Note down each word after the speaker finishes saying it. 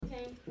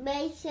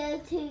make sure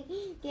to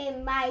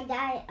give my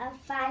dad a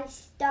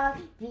 5-star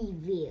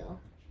review.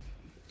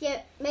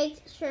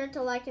 Make sure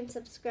to like and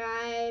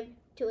subscribe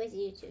to his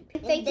YouTube.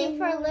 Thank you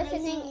for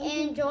listening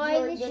and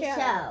enjoy the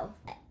show.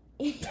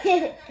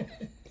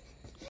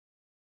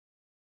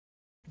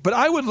 But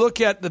I would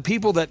look at the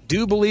people that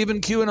do believe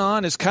in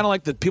QAnon as kind of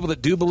like the people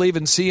that do believe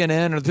in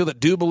CNN, or the people that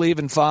do believe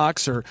in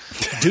Fox, or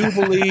do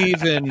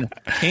believe in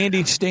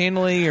Andy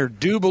Stanley, or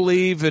do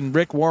believe in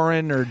Rick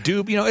Warren, or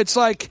it's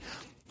like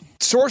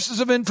sources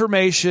of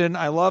information.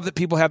 I love that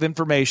people have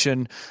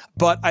information,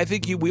 but I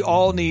think we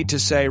all need to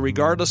say,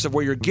 regardless of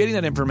where you're getting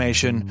that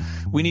information,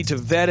 we need to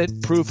vet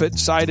it, proof it,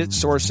 cite it,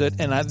 source it.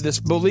 And this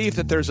belief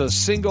that there's a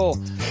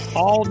single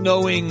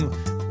all-knowing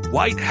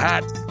white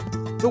hat.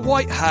 The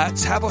white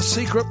hats have a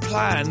secret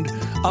plan.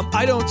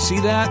 I don't see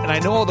that, and I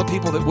know all the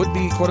people that would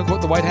be, quote-unquote,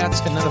 the white hats,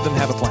 and none of them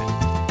have a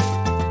plan.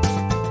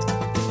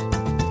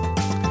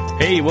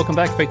 Hey, welcome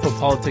back, Faithful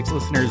Politics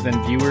listeners and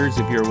viewers.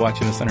 If you're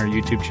watching us on our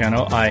YouTube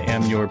channel, I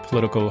am your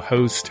political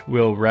host,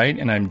 Will Wright,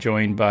 and I'm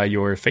joined by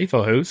your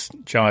faithful host,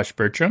 Josh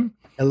Bertram.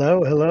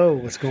 Hello.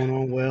 What's going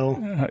on, Will?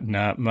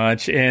 Not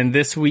much. And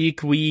this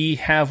week we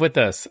have with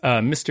us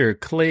Mr.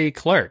 Clay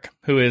Clark,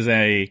 who is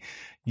a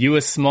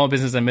U.S. Small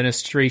Business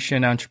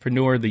Administration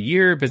Entrepreneur of the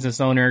Year, business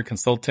owner,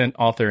 consultant,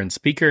 author, and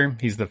speaker.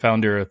 He's the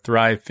founder of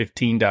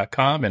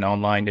Thrive15.com, an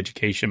online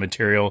education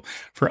material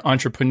for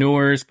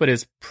entrepreneurs, but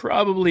is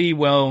probably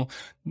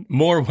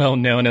more well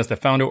known as the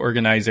founder,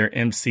 organizer,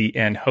 MC,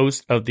 and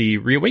host of the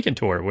Reawaken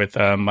Tour with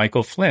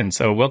Michael Flynn.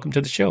 So welcome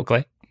to the show,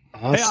 Clay.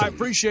 Awesome. Hey, I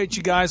appreciate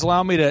you guys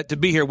allowing me to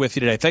be here with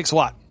you today. Thanks a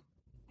lot.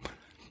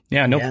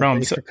 Yeah, no problem.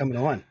 Thanks for coming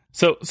on.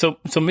 So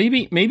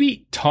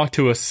maybe talk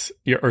to us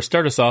or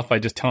start us off by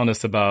just telling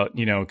us about,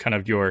 kind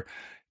of your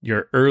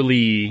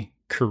early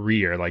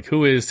career. Like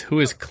who is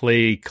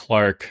Clay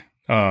Clark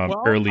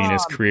early in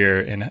his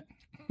career? And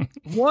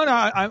one,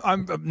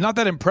 I'm not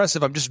that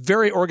impressive. I'm just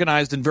very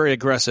organized and very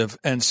aggressive.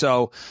 And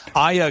so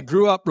I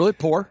grew up really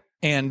poor.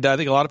 And I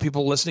think a lot of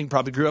people listening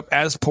probably grew up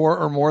as poor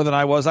or more than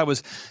I was. I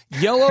was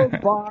yellow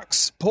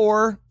box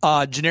poor,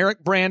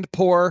 generic brand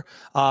poor.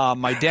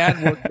 My dad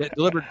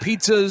delivered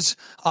pizzas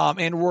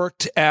and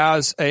worked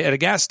at a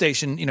gas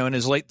station, in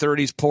his late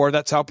 30s, poor.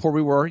 That's how poor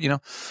we were,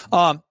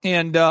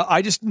 And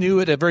I just knew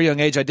at a very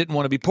young age I didn't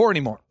want to be poor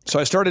anymore. So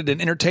I started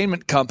an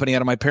entertainment company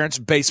out of my parents'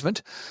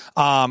 basement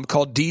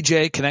called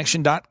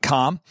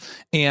DJConnection.com.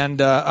 And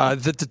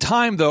at the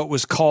time, though, it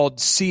was called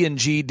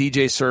C&G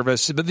DJ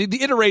Service. But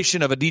the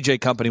iteration of a DJ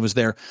company was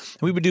there.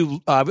 And we would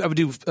do I would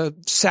do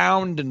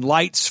sound and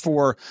lights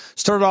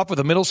started off with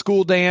a middle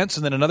school dance,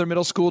 and then another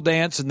middle school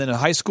dance, and then a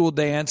high school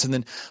dance. And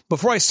then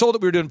before I sold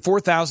it, we were doing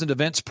 4,000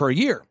 events per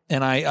year.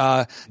 And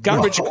I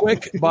got rich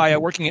quick by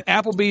working at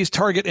Applebee's,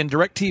 Target, and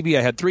DirecTV.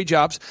 I had 3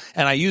 jobs,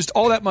 and I used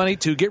all that money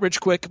to get rich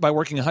quick by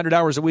working 100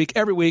 hours a week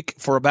every week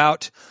for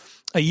about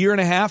a year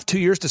and a half, 2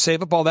 years to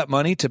save up all that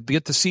money to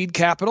get the seed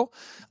capital.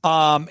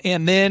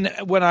 And then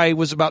when I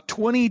was about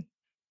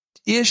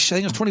 20-ish, I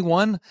think it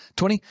was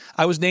 20,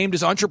 I was named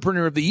as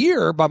Entrepreneur of the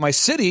Year by my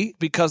city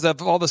because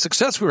of all the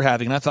success we were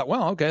having. And I thought,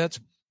 well, okay, that's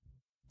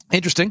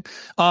interesting.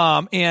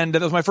 And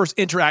that was my first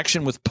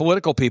interaction with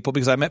political people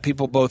because I met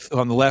people both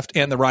on the left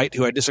and the right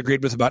who I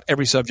disagreed with about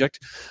every subject.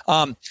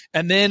 And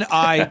then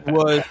I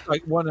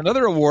won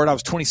another award. I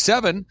was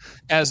 27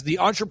 as the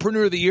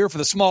Entrepreneur of the Year for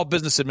the Small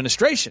Business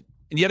Administration.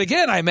 And yet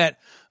again, I met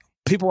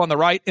people on the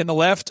right and the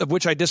left, of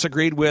which I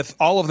disagreed with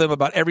all of them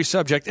about every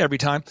subject every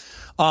time,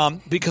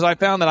 because I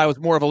found that I was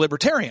more of a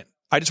libertarian.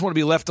 I just want to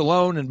be left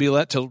alone and be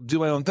let to do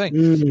my own thing.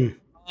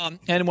 Mm-hmm.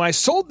 And when I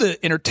sold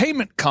the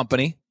entertainment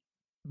company,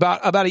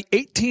 about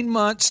 18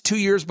 months, 2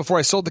 years before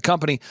I sold the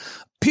company,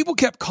 people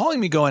kept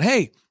calling me going,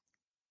 hey,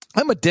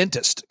 I'm a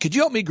dentist. Could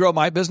you help me grow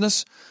my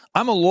business?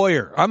 I'm a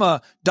lawyer. I'm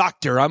a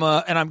doctor. and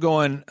I'm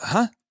going,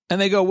 huh? And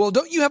they go, well,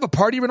 don't you have a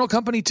party rental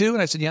company too?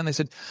 And I said, yeah. And they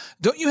said,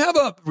 don't you have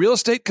a real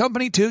estate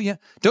company too? Yeah.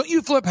 Don't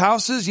you flip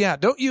houses? Yeah.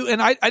 Don't you?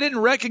 And I didn't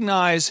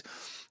recognize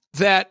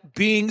that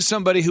being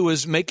somebody who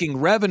was making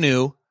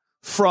revenue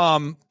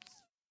from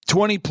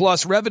 20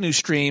 plus revenue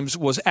streams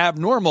was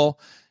abnormal,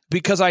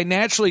 because I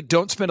naturally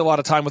don't spend a lot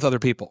of time with other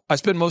people. I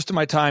spend most of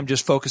my time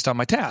just focused on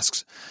my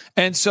tasks.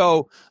 And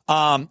so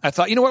I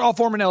thought, you know what, I'll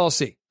form an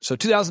LLC. So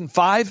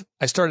 2005,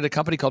 I started a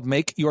company called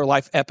Make Your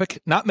Life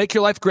Epic. Not Make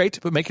Your Life Great,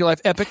 but Make Your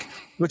Life Epic,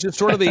 which is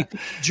sort of the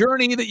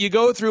journey that you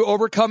go through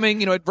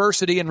overcoming,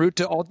 adversity en route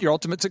to your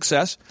ultimate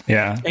success.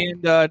 Yeah.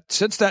 And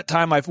since that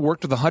time, I've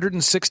worked with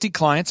 160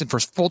 clients. And for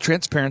full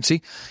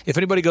transparency, if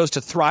anybody goes to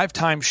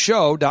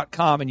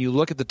thrivetimeshow.com and you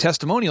look at the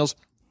testimonials,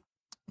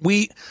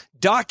 we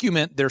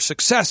document their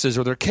successes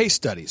or their case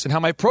studies. And how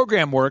my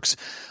program works,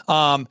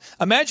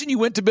 imagine you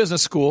went to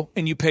business school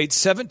and you paid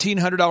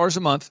 $1,700 a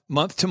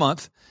month to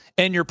month,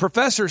 and your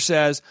professor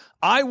says,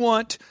 I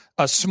want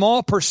a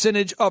small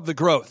percentage of the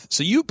growth.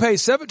 So you pay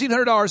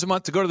 $1,700 a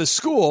month to go to the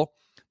school,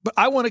 but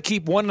I want to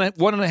keep 1.5%,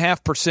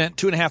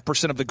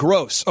 2.5% of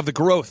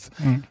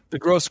the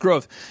gross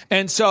growth.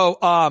 And so,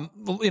 a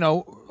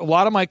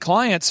lot of my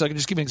clients, I can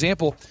just give you an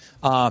example,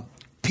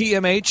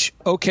 PMH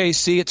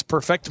OKC. It's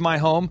Perfect My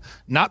Home.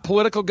 Not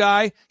political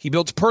guy. He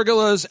builds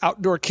pergolas,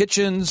 outdoor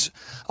kitchens.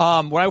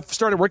 When I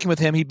started working with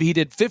him, he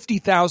did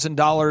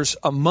 $50,000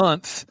 a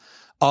month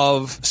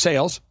of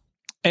sales,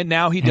 and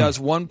now he does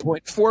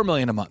 $1.4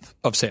 million a month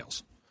of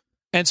sales.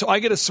 And so I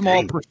get a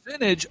small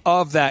percentage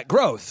of that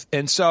growth.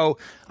 And so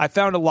I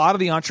found a lot of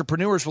the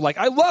entrepreneurs were like,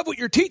 I love what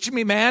you're teaching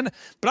me, man,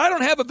 but I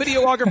don't have a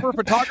videographer,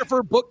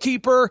 photographer,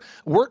 bookkeeper,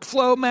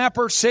 workflow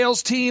mapper,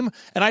 sales team.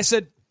 And I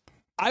said,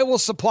 I will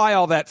supply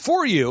all that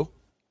for you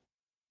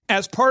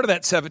as part of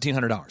that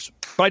 $1,700.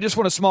 But I just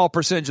want a small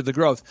percentage of the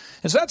growth.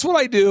 And so that's what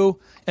I do.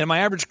 And my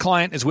average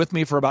client is with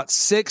me for about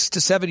 6 to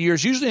 7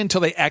 years, usually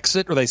until they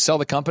exit or they sell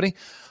the company.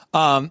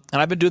 And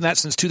I've been doing that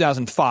since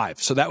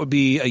 2005. So that would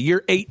be a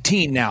year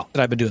 18 now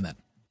that I've been doing that.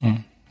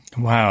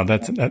 Wow,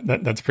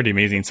 that's pretty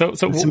amazing. So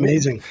it's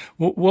amazing.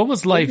 What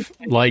was life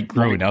like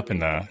growing up in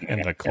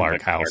the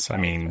Clark house? I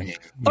mean,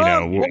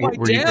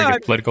 were you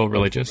political,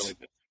 religious?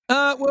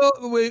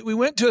 We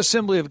went to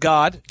Assembly of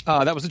God.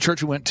 That was the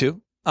church we went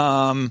to.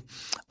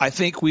 I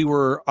think we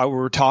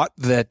were taught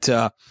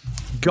that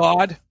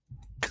God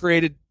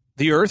created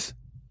the earth,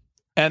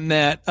 and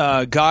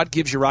that God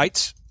gives you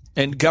rights.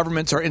 And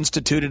governments are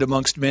instituted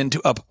amongst men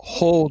to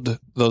uphold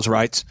those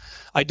rights.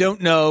 I don't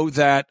know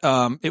that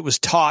it was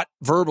taught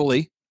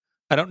verbally.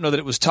 I don't know that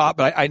it was taught,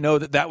 but I know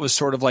that was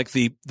sort of like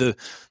the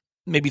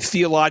maybe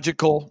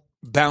theological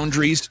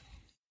boundaries,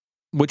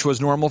 which was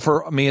normal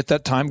for me at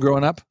that time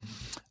growing up.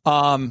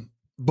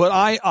 But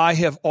I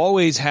have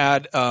always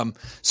had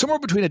somewhere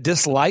between a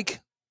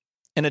dislike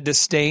and a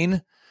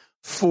disdain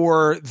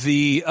for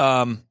the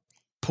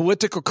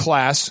political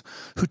class,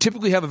 who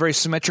typically have a very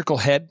symmetrical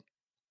head.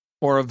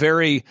 Or a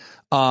very,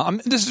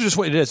 this is just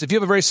what it is. If you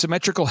have a very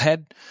symmetrical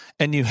head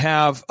and you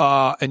have,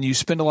 and you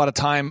spend a lot of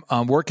time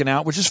working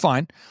out, which is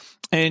fine,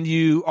 and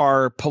you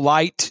are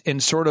polite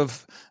and sort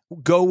of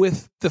go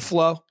with the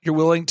flow,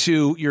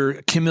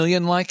 you're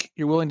chameleon-like,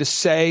 you're willing to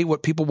say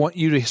what people want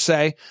you to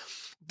say.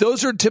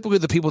 Those are typically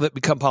the people that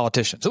become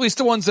politicians, at least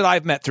the ones that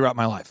I've met throughout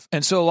my life.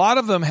 And so a lot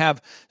of them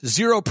have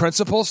zero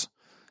principles.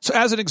 So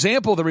as an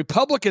example, the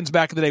Republicans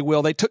back in the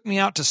day, they took me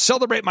out to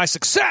celebrate my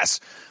success.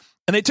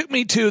 And they took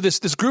me to this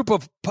group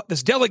of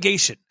this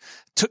delegation.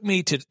 Took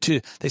me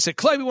to they said,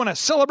 Clay, we want to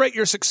celebrate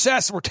your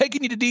success. We're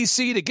taking you to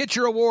D.C. to get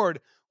your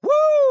award.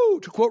 Woo!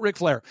 To quote Ric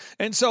Flair.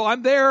 And so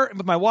I'm there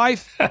with my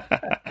wife.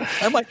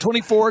 I'm like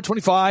 24,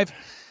 25.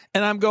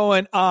 And I'm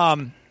going,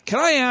 can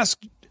I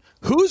ask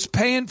who's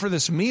paying for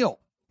this meal?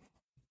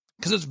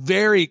 Because it's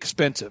very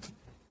expensive.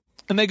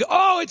 And they go,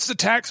 oh, it's the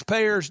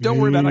taxpayers. Don't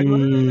worry about it. I go,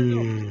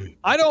 no.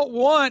 I don't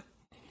want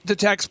the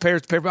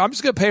taxpayers to pay for it. I'm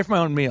just going to pay for my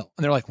own meal.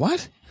 And they're like,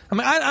 what? I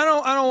mean, I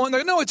don't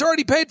want. No, it's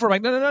already paid for.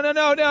 I'm like,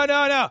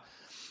 no.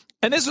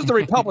 And this was the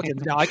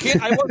Republicans. Now I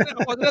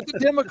wasn't at the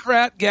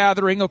Democrat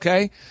gathering,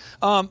 okay?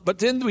 But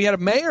then we had a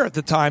mayor at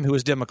the time who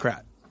was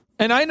Democrat,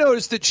 and I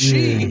noticed that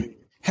she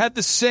had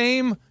the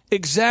same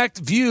exact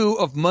view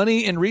of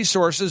money and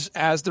resources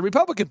as the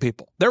Republican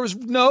people. There was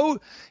no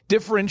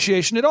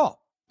differentiation at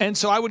all, and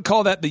so I would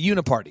call that the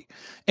uniparty.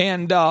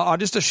 And on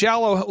just a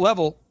shallow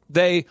level,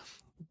 they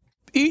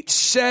each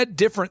said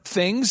different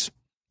things,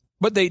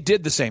 but they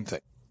did the same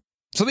thing.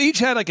 So they each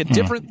had like a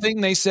different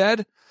thing they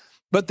said,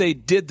 but they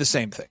did the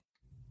same thing.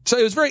 So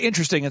it was very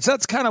interesting. And so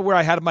that's kind of where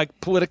I had my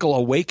political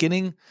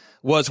awakening,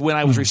 was when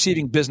I was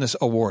receiving business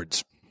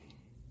awards.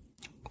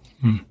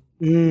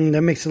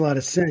 That makes a lot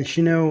of sense.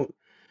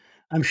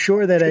 I'm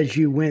sure that as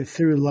you went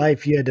through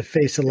life, you had to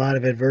face a lot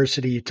of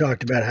adversity. You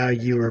talked about how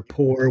you were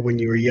poor when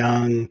you were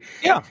young,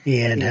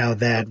 and how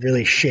that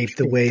really shaped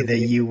the way that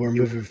you were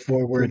moving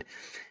forward.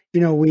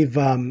 We've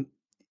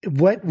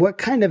what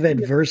kind of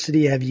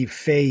adversity have you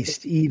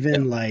faced,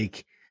 even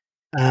like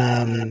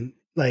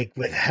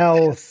with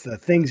health,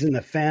 things in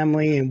the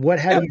family, and what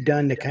have you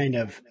done to kind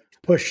of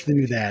push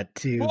through that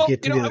to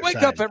get to the other side? I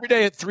wake up every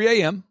day at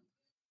 3 a.m.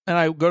 and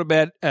I go to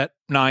bed at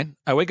 9.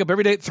 I wake up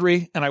every day at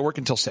 3 and I work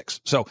until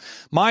 6. So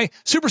my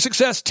super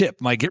success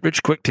tip, my get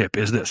rich quick tip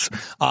is this.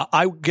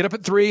 I get up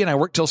at 3 and I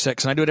work till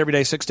 6, and I do it every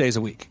day, 6 days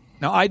a week.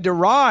 Now, I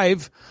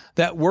derive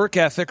that work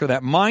ethic or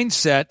that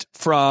mindset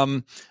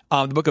from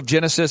the book of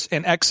Genesis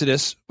and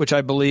Exodus, which I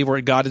believe where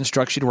God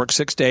instructs you to work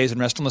 6 days and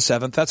rest on the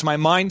seventh. That's my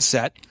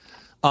mindset.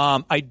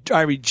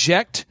 I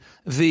reject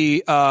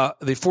the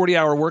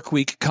 40-hour work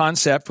week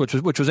concept,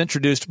 which was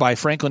introduced by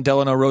Franklin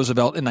Delano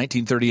Roosevelt in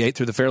 1938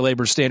 through the Fair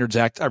Labor Standards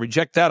Act. I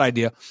reject that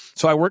idea.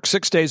 So I work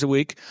 6 days a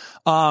week.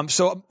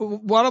 So a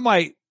lot of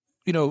my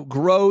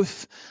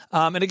growth,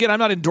 and again, I'm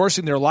not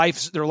endorsing their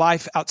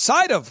life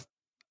outside of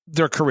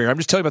their career. I'm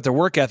just telling you about their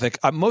work ethic.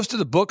 Most of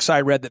the books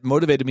I read that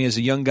motivated me as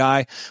a young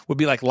guy would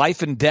be like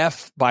Life and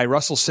Death by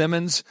Russell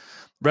Simmons.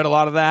 Read a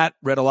lot of that.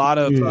 Read a lot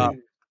of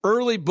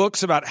early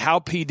books about how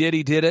P.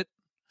 Diddy did it.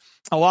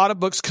 a lot of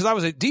books because I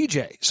was a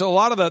DJ. So a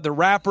lot of the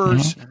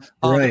rappers,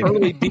 Right. the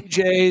early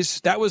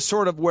DJs, that was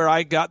sort of where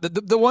I got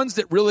the ones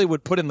that really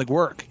would put in the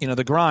work,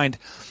 the grind.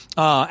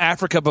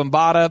 Africa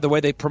Bambaataa, the way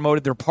they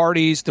promoted their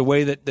parties, the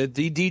way that the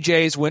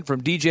DJs went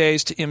from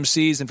DJs to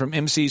MCs and from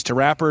MCs to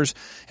rappers,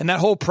 and that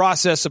whole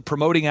process of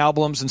promoting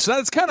albums. And so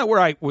that's kind of where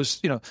I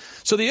was,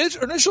 So the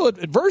initial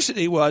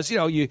adversity was,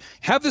 you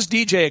have this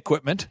DJ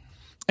equipment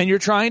and I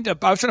was trying to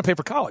pay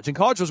for college, and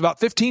college was about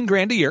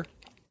 $15,000 a year.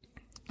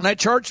 And I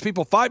charged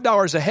people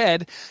 $5 a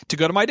head to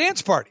go to my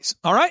dance parties.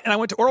 All right. And I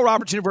went to Oral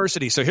Roberts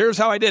University. So here's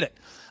how I did it.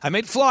 I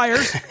made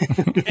flyers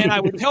and I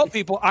would tell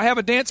people I have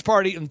a dance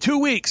party in 2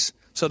 weeks.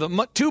 So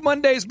the 2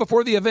 Mondays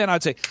before the event,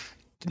 I'd say,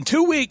 in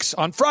 2 weeks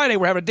on Friday,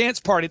 we're having a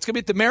dance party. It's going to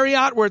be at the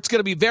Marriott where it's going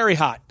to be very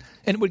hot.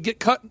 And it would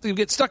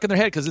get stuck in their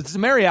head because it's the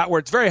Marriott where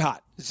it's very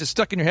hot. It's just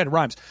stuck in your head. It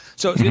rhymes.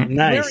 So it's the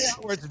Marriott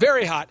where it's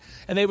very hot.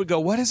 And they would go,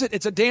 what is it?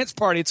 It's a dance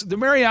party. It's the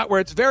Marriott where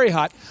it's very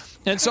hot.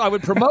 And so I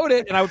would promote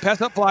it and I would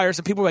pass out flyers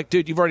and people were like,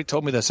 dude, you've already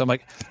told me this. I'm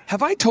like,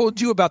 have I told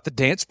you about the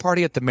dance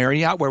party at the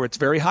Marriott where it's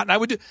very hot? And I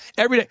would do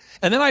every day.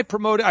 And then I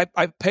promoted,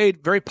 I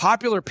paid very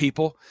popular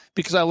people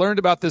because I learned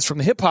about this from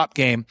the hip hop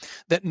game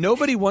that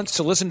nobody wants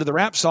to listen to the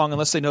rap song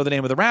unless they know the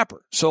name of the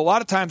rapper. So a lot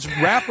of times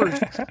rappers,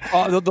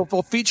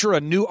 they'll feature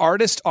a new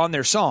artist on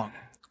their song.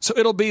 So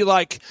it'll be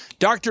like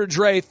Dr.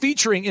 Dre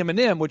featuring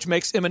Eminem, which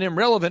makes Eminem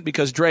relevant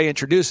because Dre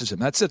introduces him.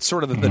 That's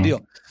sort of the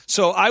deal.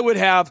 So I would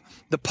have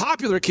the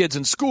popular kids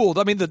in school.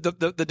 I mean,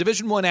 the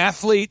Division I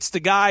athletes, the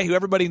guy who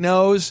everybody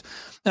knows.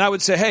 And I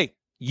would say, hey,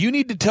 you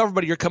need to tell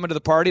everybody you're coming to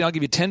the party, and I'll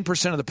give you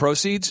 10% of the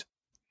proceeds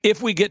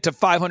if we get to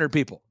 500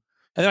 people.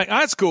 And they're like,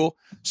 that's cool.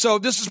 So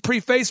this is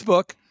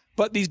pre-Facebook,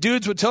 but these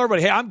dudes would tell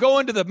everybody, hey, I'm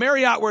going to the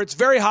Marriott where it's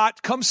very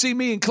hot. Come see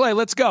me and Clay.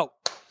 Let's go.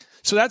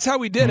 So that's how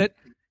we did it.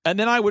 And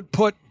then I would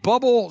put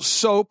bubble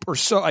soap or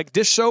like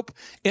dish soap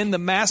in the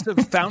massive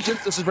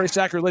fountains. This is very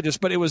sacrilegious,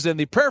 but it was in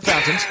the prayer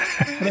fountains.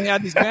 And they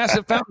had these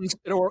massive fountains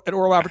at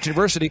Oral Roberts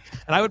University.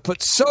 And I would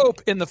put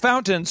soap in the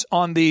fountains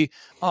on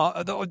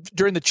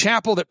during the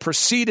chapel that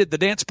preceded the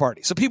dance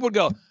party. So people would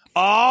go,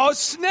 oh,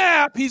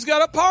 snap, he's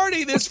got a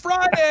party this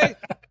Friday.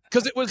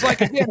 Because it was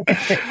like, again,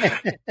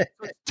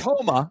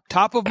 TOMA,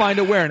 top of mind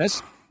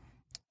awareness.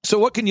 So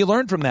what can you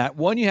learn from that?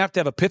 One, you have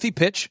to have a pithy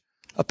pitch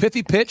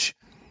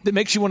that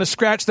makes you want to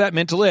scratch that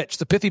mental itch,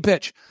 the pithy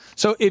pitch.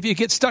 So if you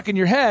get stuck in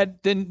your head,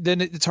 then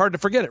it's hard to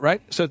forget it,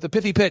 right? So the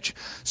pithy pitch.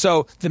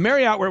 So the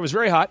Marriott where it was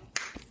very hot,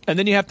 and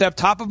then you have to have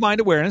top of mind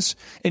awareness,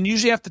 and you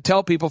usually have to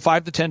tell people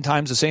 5 to 10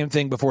 times the same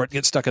thing before it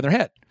gets stuck in their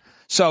head.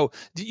 So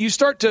you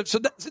start to,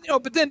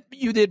 but then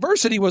the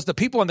adversity was the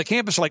people on the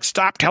campus are like,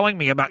 stop telling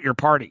me about your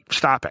party.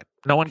 Stop it.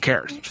 No one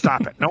cares.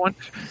 Stop it. No one.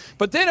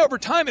 But then over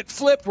time it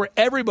flipped where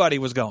everybody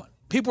was going.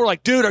 People were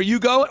like, dude, are you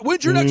going?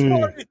 When's your next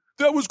party?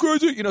 That was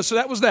crazy. So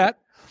that was that.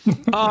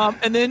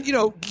 And then,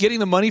 getting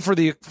the money for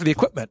the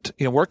equipment,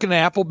 working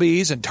at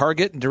Applebee's and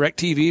Target and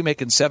DirecTV,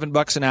 making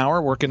 $7 an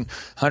hour, working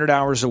 100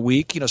 hours a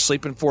week,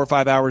 sleeping 4 or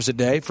 5 hours a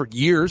day for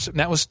years. And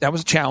that was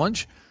a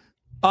challenge.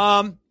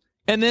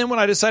 And then when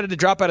I decided to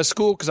drop out of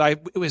school, because I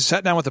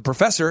sat down with a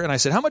professor and I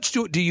said, how much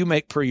do you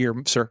make per year,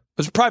 sir? It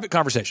was a private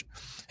conversation.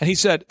 And he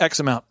said,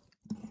 X amount.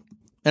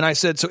 And I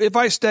said, so if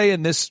I stay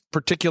in this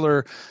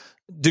particular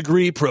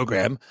degree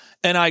program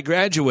and I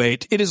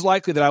graduate, it is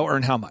likely that I will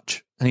earn how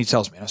much? And he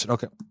tells me, and I said,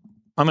 okay,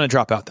 I'm going to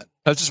drop out then.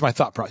 That's just my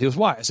thought process. He goes,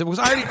 why? I said, because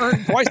I already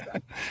earned twice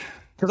that.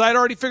 Because I had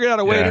already figured out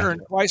a way to earn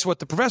twice what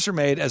the professor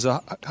made as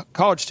a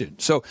college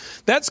student. So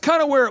that's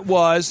kind of where it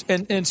was.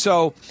 And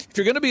so if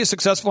you're going to be a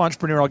successful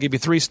entrepreneur, I'll give you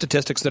 3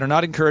 statistics that are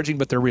not encouraging,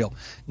 but they're real.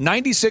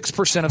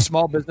 96% of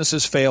small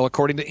businesses fail,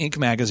 according to Inc.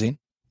 magazine.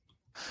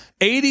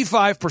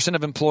 85%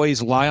 of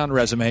employees lie on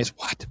resumes,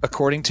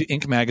 according to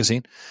Inc.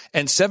 magazine,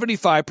 and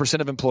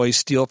 75% of employees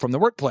steal from the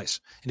workplace.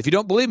 And if you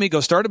don't believe me, go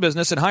start a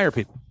business and hire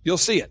people. You'll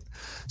see it.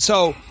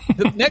 So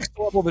the next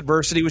level of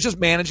adversity was just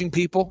managing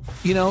people,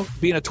 being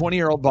a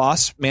 20-year-old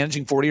boss,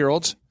 managing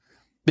 40-year-olds,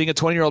 being a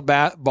 20-year-old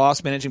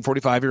boss, managing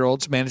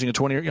 45-year-olds, managing a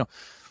 20-year-old,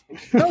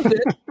 that was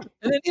it.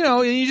 And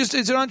then,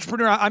 as an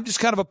entrepreneur, I'm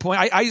just kind of a point.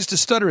 I used to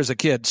stutter as a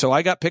kid, so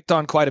I got picked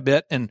on quite a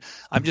bit, and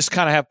I'm just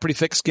kind of have pretty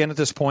thick skin at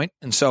this point.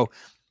 And so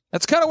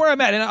that's kind of where I'm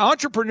at. And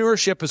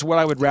entrepreneurship is what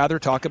I would rather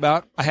talk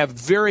about. I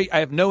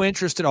have no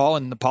interest at all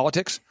in the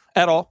politics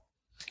at all.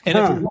 And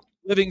if we're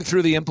living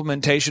through the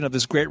implementation of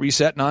this Great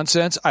Reset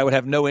nonsense, I would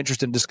have no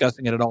interest in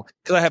discussing it at all.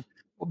 Because I have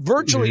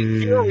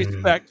virtually zero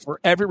respect for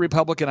every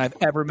Republican I've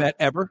ever met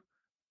ever.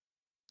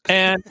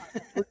 And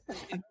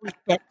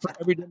respect for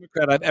every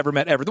Democrat I've ever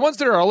met ever. The ones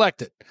that are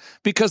elected,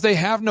 because they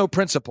have no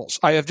principles.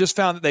 I have just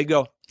found that they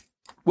go,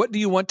 what do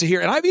you want to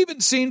hear? And I've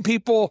even seen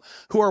people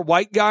who are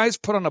white guys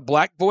put on a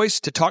black voice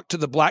to talk to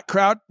the black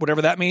crowd,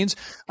 whatever that means.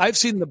 I've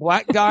seen the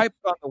black guy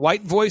put on the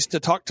white voice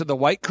to talk to the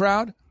white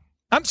crowd.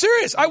 I'm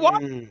serious.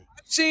 I've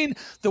seen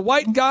the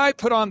white guy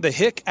put on the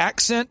hick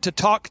accent to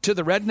talk to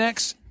the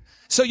rednecks.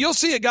 So you'll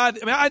see a guy,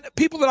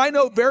 people that I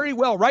know very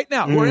well right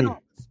now who are in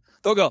office,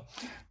 they'll go,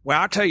 well,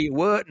 I'll tell you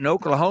what, in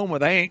Oklahoma,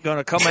 they ain't going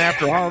to come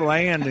after our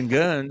land and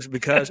guns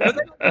because they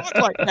don't talk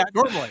like that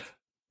normally.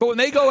 But when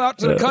they go out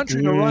to the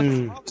country to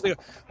run, they go,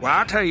 well,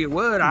 I'll tell you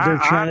what,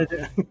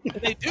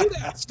 they do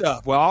that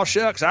stuff. Well,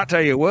 shucks, I'll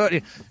tell you what.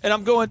 And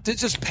I'm going, it's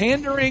just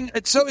pandering. I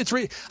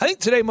think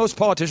today most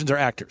politicians are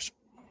actors.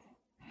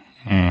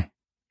 That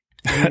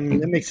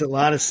makes a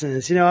lot of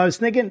sense. I was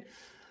thinking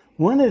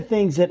one of the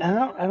things that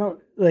I don't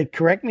like,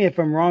 correct me if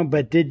I'm wrong,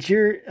 but did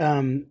your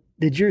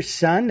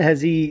son,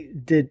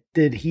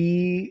 did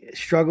he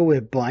struggle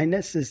with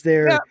blindness? Is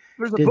there? Yeah,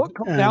 there's a book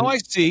called Now I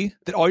See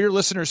that all your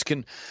listeners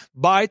can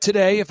buy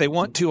today if they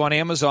want to on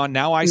Amazon.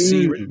 Now I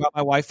See, written by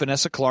my wife,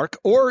 Vanessa Clark,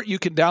 or you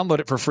can download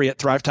it for free at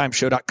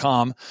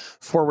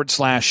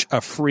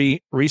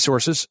thrivetimeshow.com/free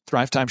resources,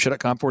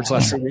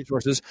 thrivetimeshow.com/free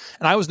resources.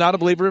 And I was not a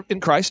believer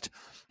in Christ.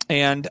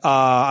 And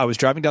I was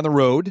driving down the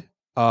road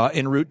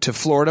en route to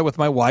Florida with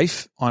my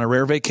wife on a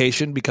rare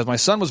vacation because my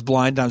son was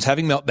blind and I was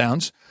having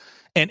meltdowns.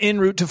 And en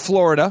route to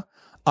Florida,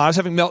 I was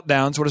having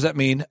meltdowns. What does that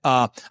mean?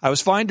 I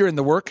was fine during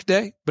the work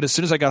day, but as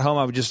soon as I got home,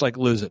 I would just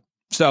lose it.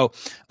 So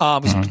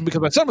because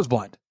my son was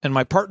blind and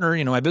my partner,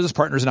 my business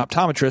partner is an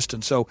optometrist.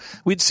 And so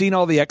we'd seen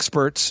all the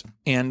experts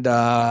and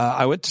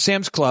I went to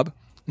Sam's Club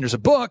and there's a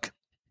book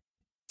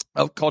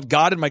called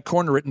God in My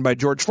Corner written by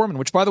George Foreman,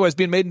 which by the way is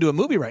being made into a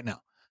movie right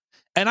now.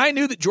 And I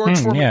knew that George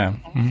Foreman was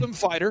an awesome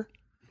fighter.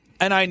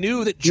 And I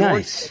knew that George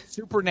had a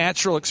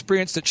supernatural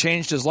experience that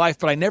changed his life,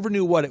 but I never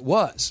knew what it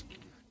was.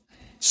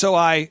 So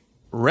I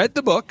read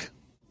the book,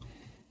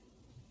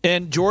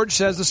 and George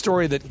says the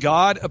story that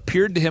God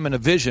appeared to him in a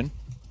vision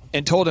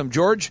and told him,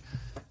 George,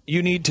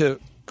 you need to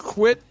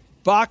quit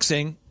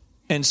boxing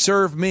and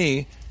serve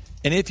me.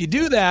 And if you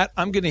do that,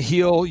 I'm going to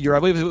heal I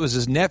believe it was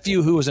his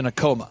nephew who was in a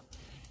coma.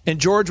 And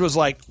George was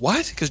like,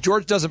 what? Because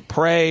George doesn't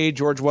pray.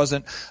 George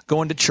wasn't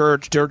going to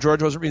church. George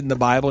wasn't reading the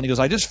Bible. And he goes,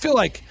 I just feel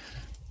like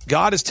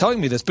God is telling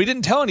me this, but he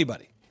didn't tell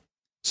anybody.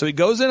 So he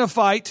goes in a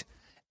fight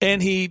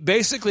and he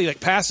basically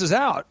passes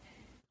out.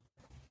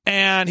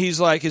 And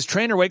he's like, his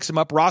trainer wakes him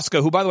up,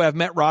 Roscoe, who, by the way, I've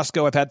met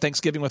Roscoe. I've had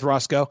Thanksgiving with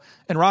Roscoe.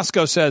 And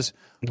Roscoe says,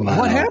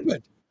 what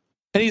happened?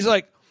 And he's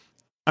like,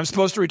 I'm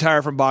supposed to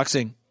retire from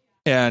boxing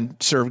and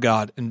serve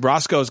God. And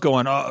Roscoe's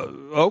going,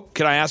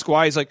 can I ask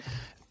why? He's like,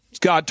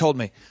 God told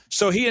me.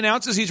 So he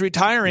announces he's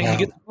retiring. Wow. He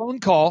gets a phone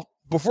call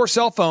before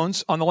cell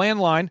phones on the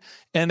landline.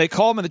 And they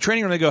call him in the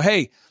training room. They go,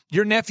 hey,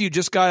 your nephew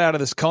just got out of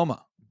this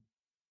coma.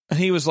 And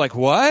he was like,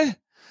 what?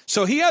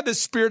 So he had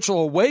this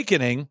spiritual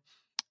awakening.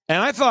 And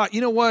I thought,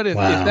 you know what, if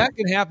that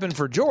can happen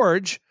for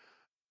George,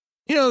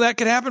 that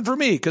could happen for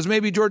me because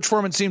maybe George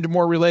Foreman seemed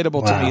more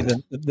relatable to me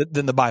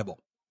than the Bible.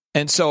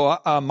 And so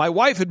my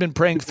wife had been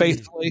praying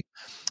faithfully,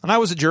 and I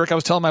was a jerk. I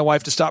was telling my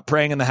wife to stop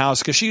praying in the house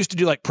because she used to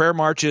do prayer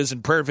marches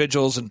and prayer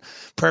vigils and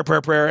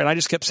prayer. And I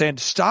just kept saying,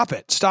 stop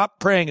it. Stop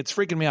praying. It's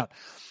freaking me out.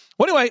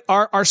 Well, anyway,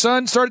 our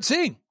son started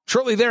seeing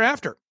shortly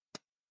thereafter.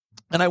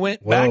 And I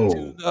went back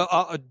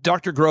to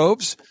Dr.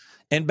 Groves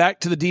and back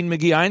to the Dean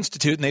McGee Eye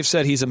Institute, and they've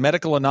said he's a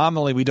medical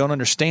anomaly. We don't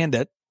understand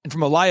it. And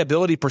from a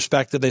liability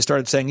perspective, they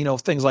started saying,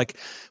 things like,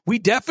 we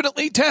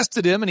definitely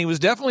tested him, and he was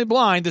definitely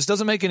blind. This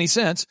doesn't make any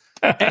sense.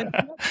 And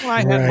that's when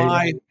I had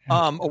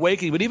my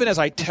awakening. But even as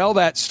I tell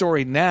that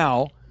story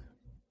now,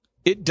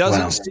 it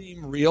doesn't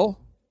seem real.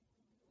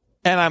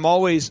 And I'm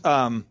always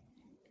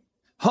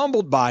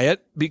humbled by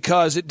it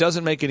because it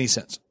doesn't make any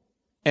sense.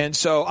 And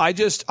so I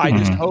just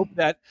hope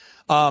that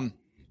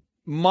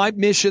my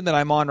mission that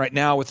I'm on right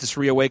now with this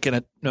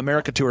Reawaken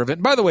America tour event.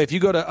 And by the way, if you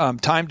go to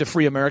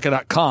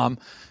timetofreeamerica.com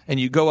and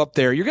you go up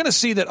there, you're going to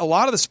see that a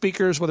lot of the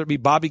speakers, whether it be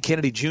Bobby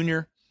Kennedy Jr.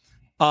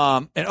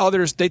 And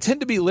others, they tend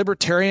to be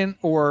libertarian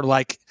or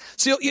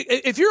see,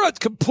 if you're a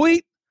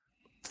complete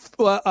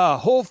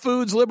Whole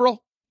Foods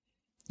liberal,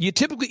 you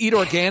typically eat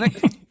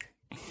organic.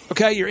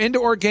 Okay, you're into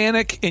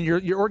organic, and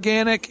you're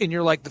organic, and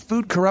you're like, the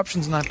food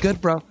corruption's not good,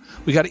 bro.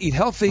 We got to eat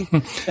healthy,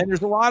 and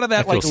there's a lot of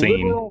that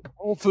liberal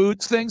Whole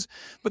Foods things.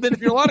 But then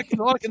if you're a lot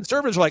of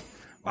conservatives are like,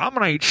 well, I'm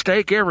going to eat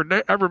steak every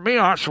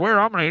meal. I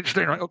swear, I'm going to eat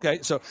steak. Okay,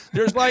 so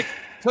there's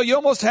so you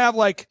almost have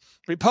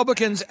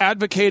Republicans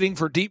advocating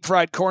for deep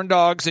fried corn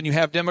dogs, and you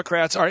have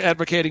Democrats are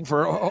advocating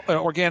for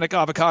organic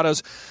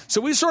avocados.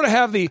 So we sort of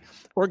have the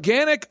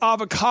organic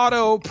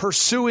avocado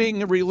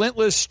pursuing,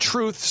 relentless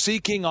truth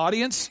seeking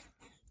audience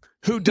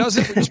who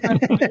doesn't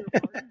respect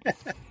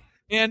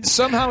and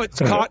somehow it's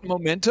caught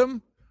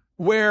momentum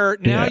where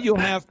now you'll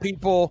have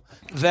people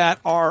that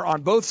are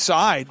on both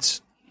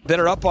sides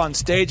that are up on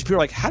stage. People are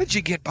like, how did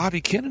you get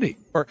Bobby Kennedy?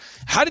 Or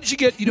how did you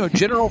get,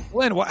 General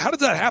Flynn? How did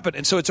that happen?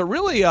 And so it's a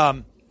really,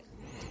 and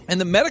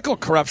the medical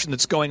corruption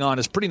that's going on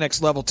is pretty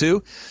next level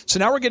too. So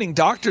now we're getting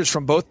doctors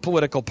from both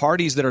political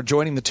parties that are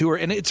joining the tour.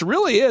 And it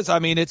really is. I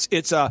mean,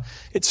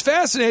 it's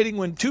fascinating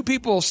when two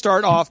people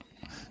start off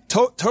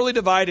totally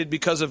divided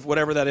because of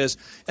whatever that is.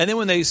 And then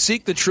when they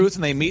seek the truth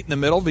and they meet in the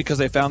middle because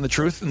they found the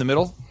truth in the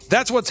middle,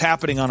 that's what's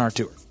happening on our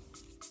tour.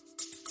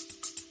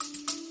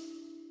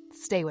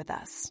 Stay with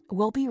us.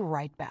 We'll be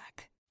right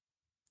back.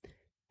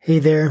 Hey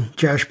there,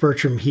 Josh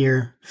Bertram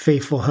here,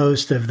 faithful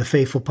host of the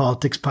Faithful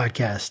Politics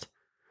Podcast.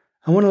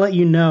 I want to let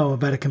you know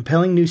about a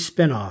compelling new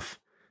spinoff,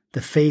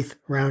 the Faith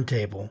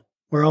Roundtable,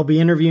 where I'll be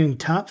interviewing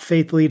top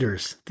faith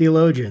leaders,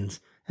 theologians,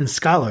 and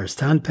scholars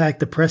to unpack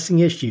the pressing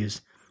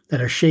issues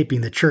that are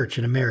shaping the church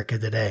in America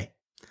today.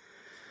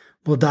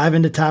 We'll dive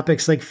into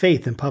topics like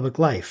faith and public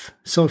life,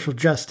 social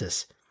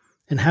justice,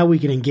 and how we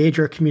can engage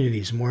our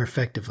communities more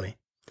effectively.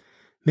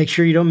 Make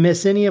sure you don't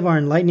miss any of our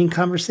enlightening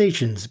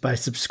conversations by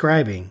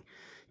subscribing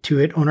to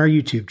it on our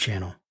YouTube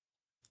channel.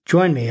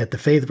 Join me at the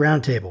Faith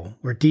Roundtable,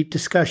 where deep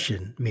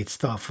discussion meets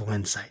thoughtful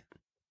insight.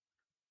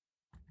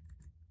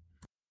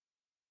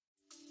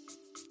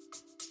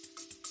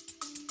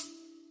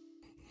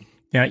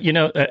 Yeah,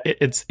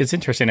 it's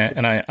interesting,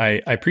 and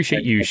I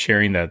appreciate you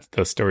sharing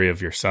the story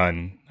of your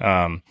son.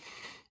 I'm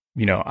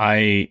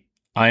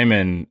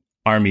an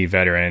Army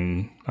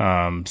veteran,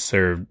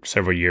 served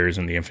several years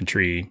in the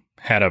infantry,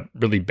 had a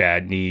really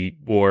bad knee,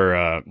 wore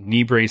a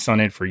knee brace on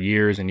it for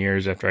years and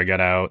years after I got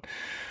out.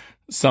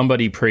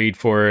 Somebody prayed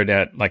for it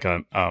at like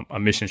a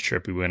missions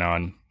trip we went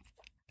on.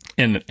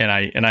 And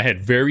I had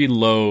very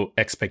low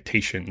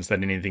expectations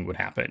that anything would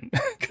happen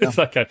because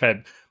like I've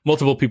had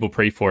multiple people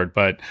pray for it,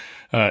 but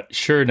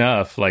sure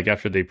enough, like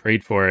after they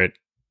prayed for it,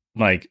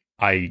 like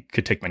I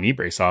could take my knee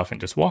brace off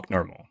and just walk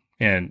normal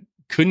and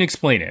couldn't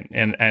explain it.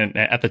 And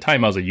at the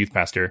time I was a youth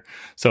pastor,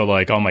 so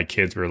like all my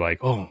kids were like,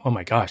 oh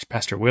my gosh,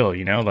 Pastor Will,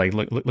 like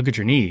look at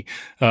your knee.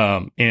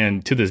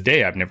 And to this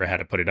day, I've never had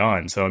to put it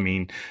on. So I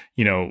mean,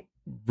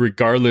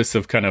 regardless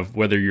of kind of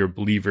whether you're a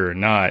believer or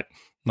not.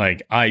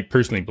 Like, I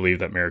personally believe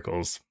that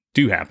miracles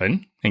do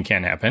happen and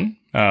can happen.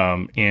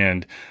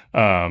 And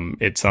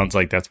it sounds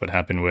like that's what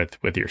happened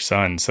with your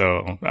son.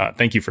 So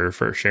thank you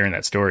for sharing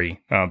that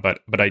story. But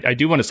I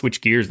do want to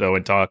switch gears, though,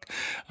 and talk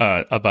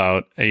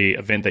about a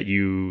event that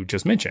you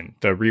just mentioned,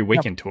 the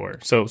Reawaken Tour.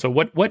 So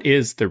what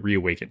is the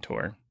Reawaken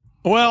Tour?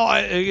 Well,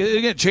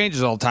 it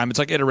changes all the time. It's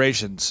like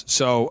iterations.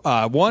 So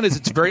one is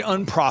it's very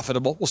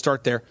unprofitable. We'll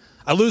start there.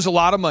 I lose a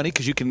lot of money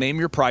because you can name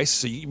your price.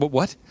 So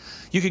what?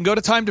 You can go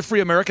to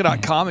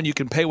timetofreeamerica.com and you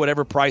can pay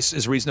whatever price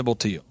is reasonable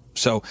to you.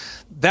 So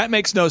that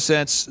makes no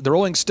sense. The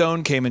Rolling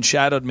Stone came and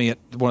shadowed me at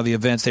one of the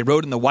events. They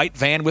rode in the white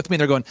van with me.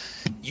 They're going,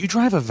 you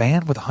drive a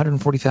van with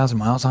 140,000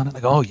 miles on it?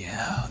 I go, oh,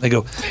 yeah. They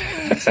go,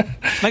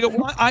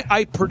 well,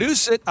 I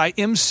produce it. I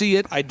MC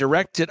it. I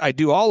direct it. I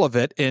do all of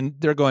it. And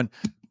they're going,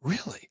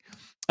 really?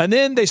 And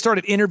then they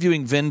started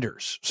interviewing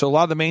vendors. So a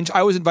lot of I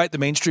always invite the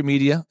mainstream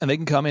media, and they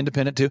can come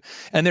independent too.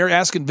 And they're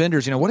asking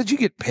vendors, what did you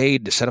get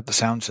paid to set up the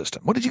sound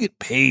system? What did you get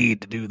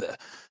paid to do the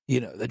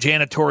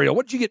janitorial?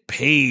 What did you get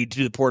paid to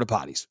do the porta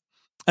potties?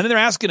 And then they're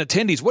asking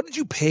attendees, what did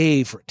you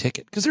pay for a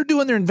ticket? Because they're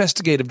doing their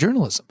investigative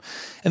journalism.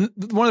 And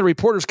one of the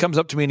reporters comes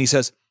up to me and he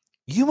says,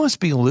 you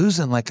must be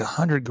losing like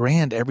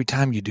 $100,000 every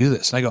time you do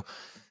this. And I go,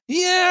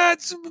 yeah,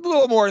 it's a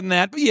little more than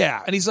that, but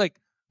yeah. And he's like,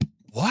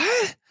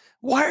 what?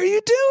 Why are you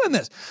doing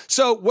this?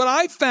 So what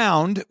I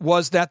found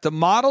was that the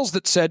models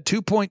that said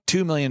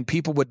 2.2 million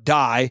people would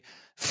die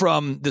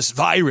from this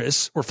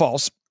virus were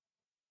false.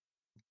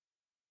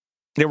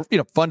 They were,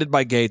 funded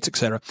by Gates, et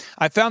cetera.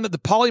 I found that the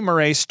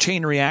polymerase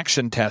chain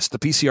reaction tests, the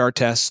PCR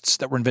tests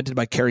that were invented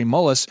by Kary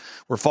Mullis,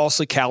 were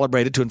falsely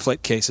calibrated to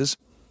inflate cases.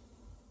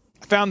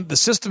 I found the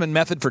system and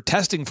method for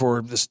testing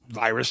for this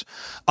virus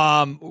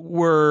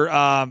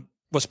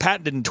was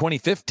patented in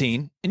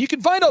 2015. And you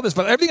can find all this,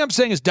 but everything I'm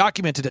saying is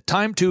documented at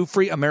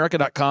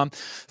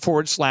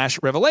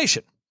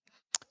time2freeamerica.com/revelation.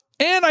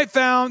 And I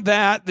found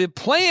that the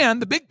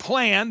big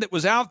plan that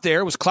was out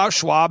there was Klaus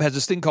Schwab has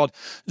this thing called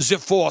the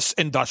Fourth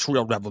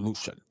Industrial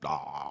Revolution.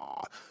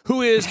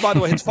 Who is, by the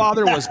way, his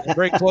father was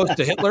very close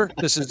to Hitler.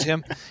 This is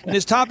him. And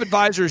his top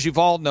advisor is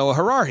Yuval Noah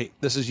Harari.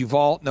 This is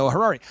Yuval Noah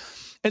Harari.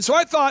 And so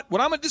I thought,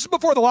 this is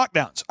before the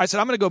lockdowns. I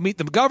said, I'm going to go meet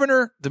the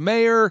governor, the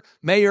mayor,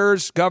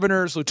 mayors,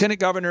 governors, lieutenant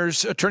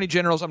governors, attorney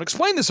generals. I'm going to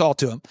explain this all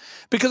to them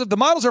because if the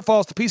models are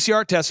false, the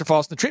PCR tests are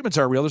false, and the treatments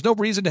are real, there's no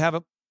reason to have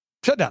a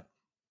shutdown.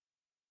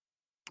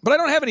 But I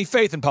don't have any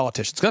faith in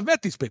politicians because I've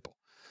met these people.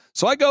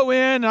 So I go in,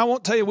 and I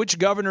won't tell you which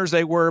governors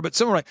they were, but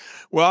some are like,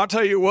 well, I'll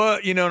tell you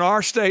what, in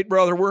our state,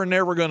 brother, we're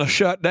never going to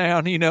shut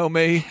down,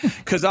 me,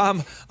 because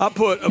I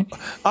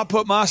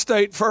put my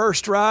state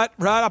first, right?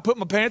 I put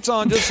my pants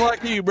on just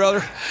like you,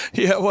 brother.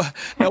 Yeah, well,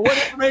 now what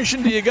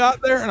information do you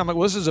got there? And I'm like,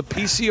 well, this is a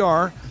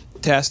PCR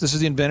test. This is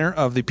the inventor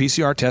of the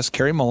PCR test,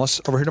 Kary Mullis.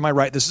 Over here to my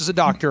right, this is a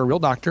doctor, a real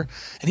doctor,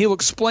 and he will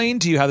explain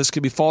to you how this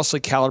could be falsely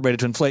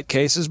calibrated to inflate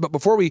cases. But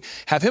before we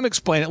have him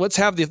explain it, let's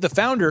have the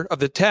founder of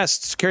the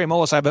tests, Kary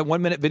Mullis. I have a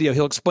 1-minute video.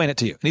 He'll explain it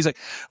to you. And he's like,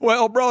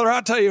 well, brother,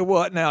 I'll tell you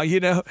what now,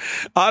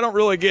 I don't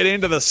really get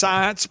into the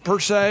science per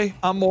se.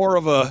 I'm more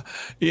of a,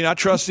 I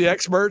trust the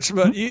experts,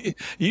 but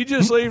you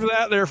just leave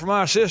that there for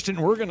my assistant.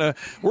 And you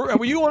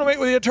want to meet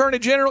with the attorney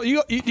general?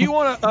 You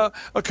want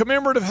a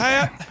commemorative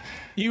hat?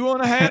 You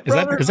want a hat,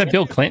 brother? Is that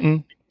Bill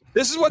Clinton?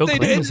 This is what Bill they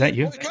Clinton, did. Is that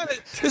you?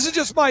 This is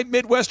just my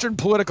Midwestern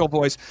political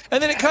voice.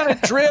 And then it kind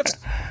of drifts.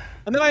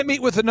 And then I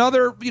meet with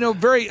another,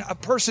 a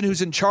person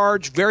who's in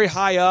charge, very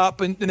high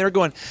up. And they're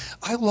going,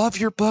 I love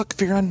your book,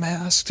 Fear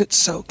Unmasked. It's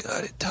so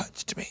good. It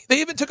touched me.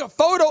 They even took a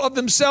photo of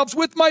themselves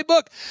with my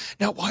book.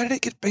 Now, why did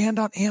it get banned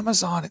on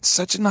Amazon? It's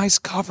such a nice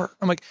cover.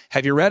 I'm like,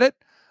 have you read it?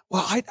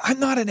 Well,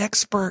 I'm not an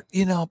expert,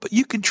 but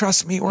you can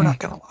trust me. We're not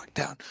going to lock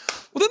down.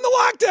 Well, then the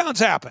lockdowns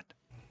happened.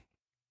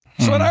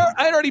 So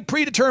I had already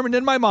predetermined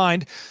in my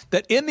mind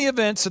that in the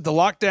events that the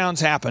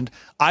lockdowns happened,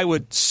 I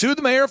would sue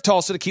the mayor of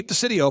Tulsa to keep the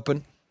city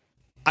open.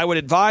 I would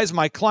advise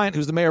my client,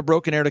 who's the mayor of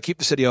Broken Arrow, to keep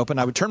the city open.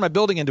 I would turn my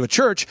building into a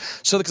church,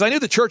 because I knew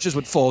the churches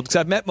would fold, because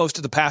I've met most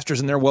of the pastors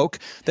and they're woke,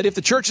 that if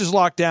the church is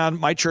locked down,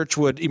 my church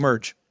would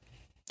emerge.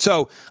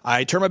 So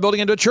I turned my building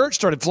into a church,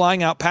 started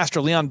flying out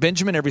Pastor Leon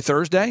Benjamin every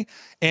Thursday.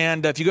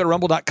 And if you go to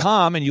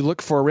rumble.com and you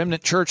look for a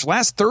Remnant Church,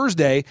 last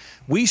Thursday,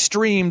 we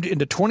streamed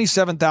into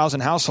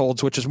 27,000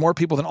 households, which is more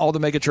people than all the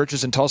mega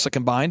churches in Tulsa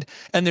combined.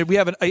 And then we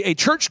have a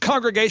church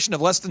congregation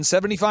of less than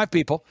 75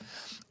 people.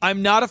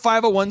 I'm not a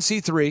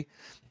 501c3.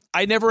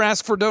 I never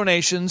ask for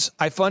donations.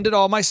 I fund it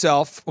all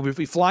myself.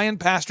 We fly in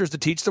pastors to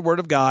teach the word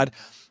of God.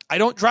 I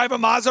don't drive a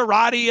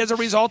Maserati as a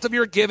result of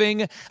your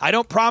giving. I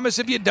don't promise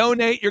if you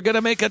donate, you're going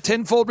to make a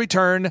tenfold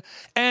return.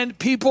 And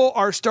people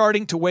are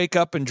starting to wake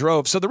up in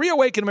droves. So the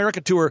Reawaken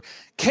America tour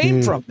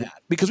came from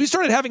that, because we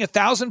started having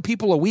 1,000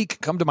 people a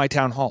week come to my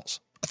town halls.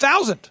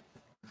 1,000.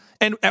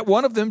 And at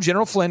one of them,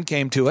 General Flynn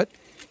came to it.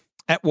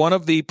 At one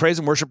of the praise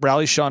and worship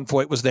rallies, Sean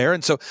Foyt was there.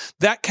 And so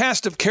that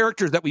cast of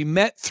characters that we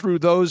met through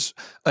those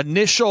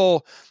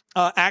initial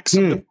acts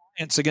of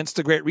defiance against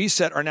the Great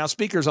Reset are now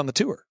speakers on the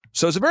tour.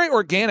 So it's a very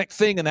organic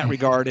thing in that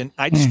regard. And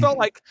I just felt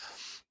like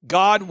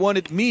God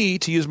wanted me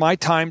to use my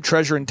time,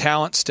 treasure, and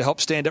talents to help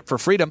stand up for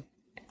freedom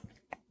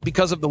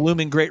because of the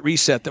looming Great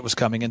Reset that was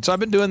coming. And so I've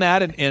been doing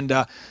that. And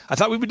I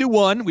thought we would do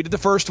one. We did the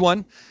first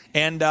one.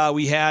 And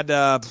we had,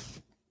 I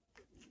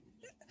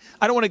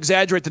don't want to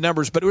exaggerate the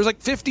numbers, but it was like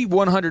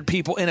 5,100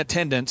 people in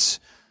attendance.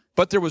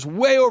 But there was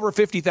way over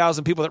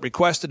 50,000 people that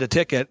requested a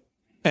ticket.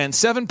 And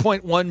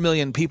 7.1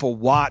 million people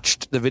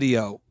watched the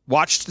video.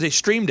 They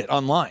streamed it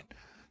online.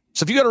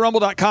 So if you go to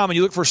rumble.com and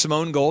you look for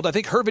Simone Gold, I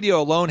think her video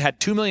alone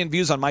had 2 million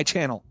views on my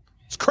channel.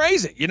 It's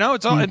crazy,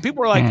 it's all, and people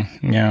were like,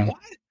 what?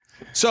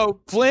 So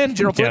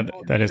General Flynn,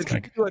 that is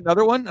kind of do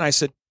another one. And I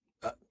said,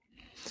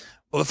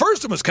 well, the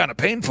first one was kind of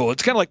painful.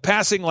 It's kind of like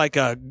passing like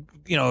a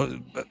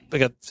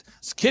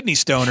kidney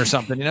stone or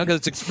something, because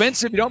it's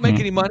expensive. You don't make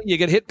any money. You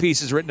get hit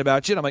pieces written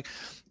about you. And I'm like,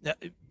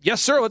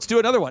 yes, sir, let's do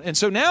another one. And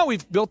so now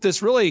we've built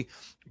this really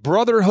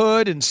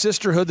brotherhood and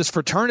sisterhood, this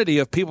fraternity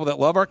of people that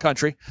love our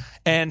country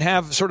and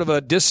have sort of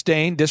a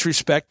disdain,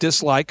 disrespect,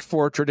 dislike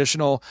for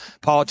traditional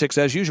politics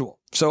as usual.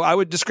 So I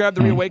would describe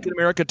the Reawaken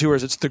America tour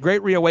as it's the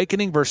Great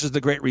Reawakening versus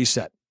the Great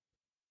Reset.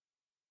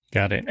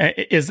 Got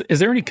it. Is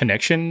there any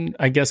connection,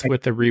 I guess,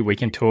 with the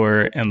Reawaken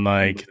tour and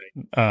like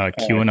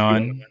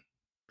QAnon?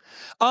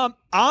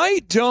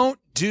 I don't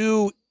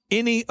do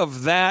any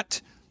of that.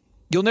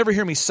 You'll never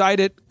hear me cite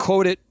it,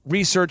 quote it,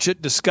 research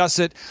it, discuss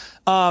it.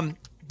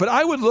 But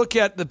I would look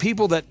at the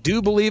people that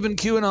do believe in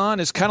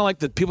QAnon as kind of like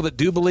the people that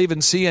do believe in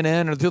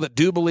CNN, or the people that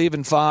do believe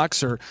in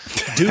Fox, or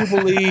do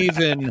believe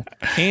in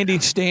Andy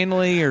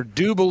Stanley, or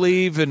do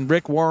believe in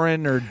Rick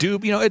Warren, or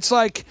it's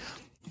like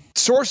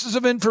sources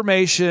of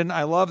information.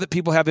 I love that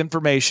people have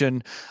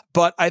information,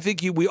 but I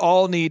think we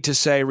all need to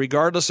say,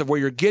 regardless of where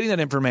you're getting that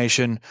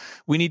information,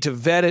 we need to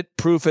vet it,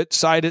 proof it,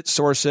 cite it,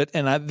 source it.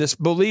 And this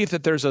belief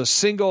that there's a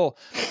single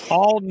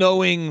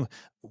all-knowing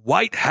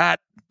white hat,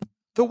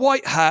 the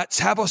white hats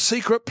have a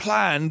secret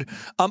plan.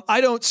 I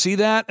don't see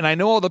that. And I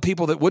know all the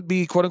people that would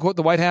be, quote unquote,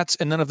 the white hats,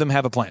 and none of them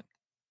have a plan.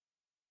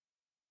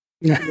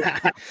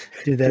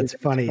 Dude, that's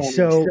funny.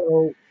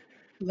 So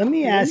let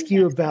me ask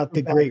you about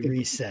the Great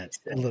Reset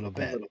a little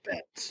bit.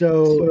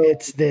 So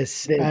it's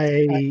this,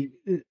 we're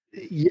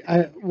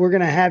going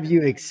to have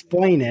you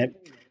explain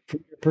it from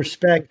your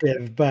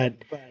perspective,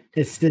 but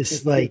it's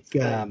this like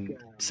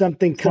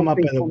something come up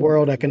at the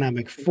World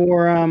Economic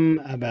Forum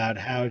about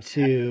how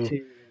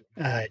to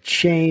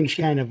change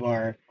kind of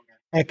our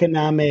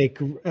economic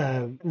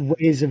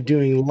ways of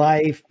doing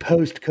life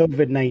post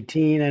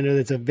COVID-19. I know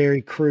that's a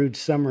very crude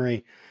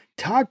summary.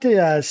 Talk to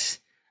us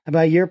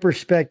about your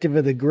perspective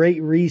of the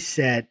Great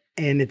Reset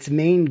and its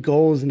main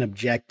goals and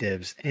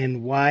objectives,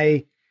 and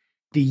why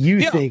do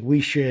you think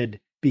we should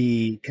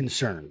be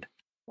concerned?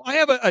 I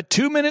have a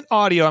 2-minute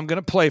audio I'm going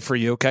to play for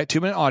you, okay?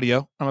 2-minute audio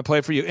I'm going to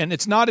play for you, and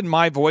it's not in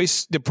my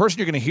voice. The person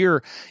you're going to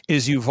hear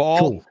is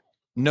Yuval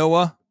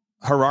Noah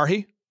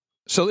Harari.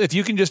 So if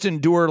you can just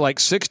endure like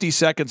 60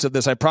 seconds of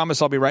this, I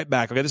promise I'll be right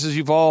back. Okay, this is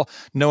Yuval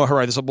Noah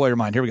Harari. This will blow your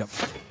mind. Here we go.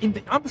 In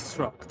the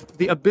abstract,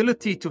 the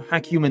ability to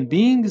hack human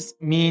beings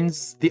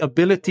means the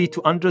ability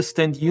to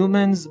understand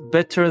humans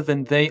better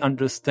than they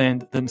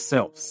understand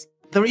themselves.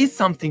 There is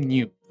something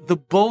new. The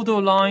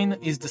borderline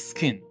is the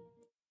skin.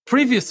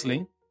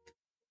 Previously,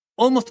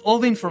 almost all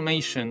the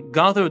information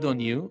gathered on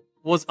you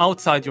was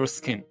outside your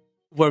skin.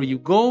 Where you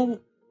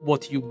go,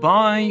 what you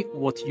buy,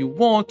 what you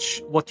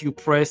watch, what you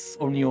press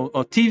on your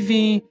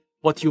TV,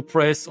 what you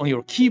press on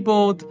your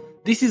keyboard.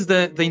 This is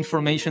the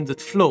information that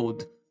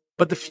flowed.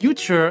 But the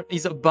future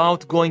is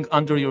about going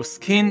under your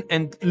skin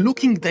and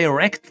looking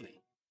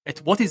directly at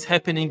what is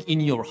happening in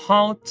your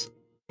heart,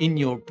 in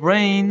your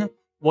brain,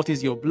 what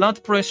is your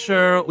blood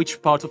pressure,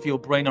 which parts of your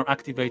brain are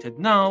activated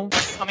now.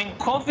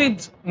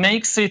 COVID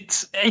makes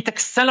it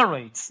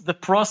accelerates the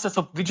process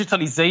of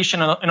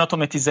digitalization and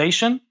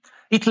automatization.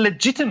 It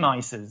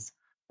legitimizes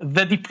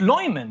the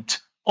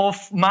deployment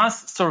of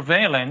mass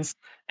surveillance,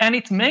 and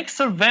it makes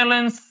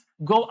surveillance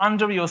go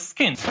under your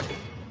skin.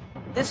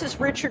 This is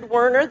Richard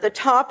Werner, the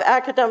top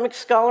academic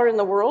scholar in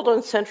the world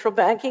on central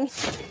banking.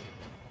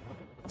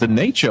 The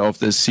nature of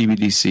this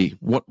CBDC,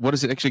 what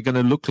is it actually going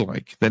to look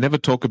like? They never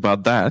talk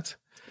about that.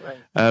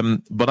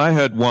 Right. But I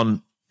heard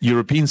one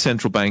European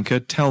central banker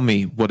tell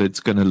me what it's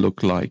going to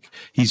look like.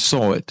 He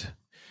saw it.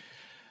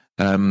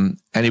 And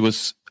it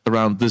was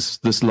around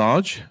this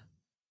large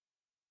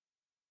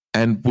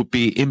and would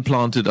be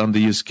implanted under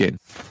your skin.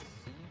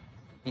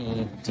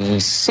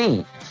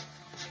 CBDC.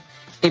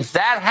 If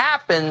that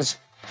happens,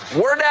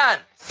 we're done.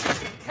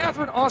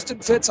 Catherine Austin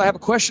Fitts, I have a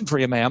question for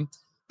you, ma'am.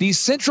 These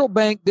central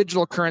bank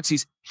digital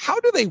currencies, how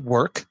do they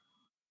work?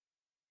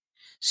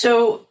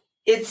 So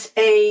it's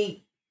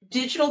a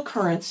digital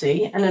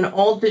currency and an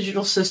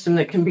all-digital system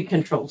that can be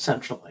controlled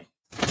centrally.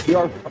 We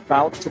are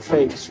about to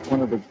face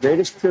one of the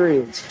greatest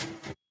periods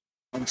of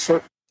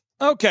uncertainty.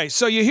 Okay,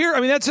 so you hear,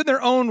 that's in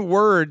their own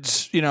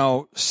words,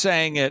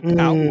 saying it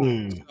out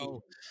loud.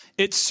 So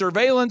it's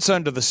surveillance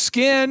under the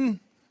skin.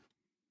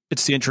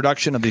 It's the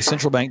introduction of the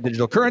central bank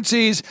digital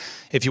currencies.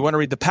 If you want to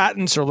read the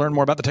patents or learn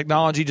more about the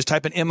technology, just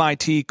type in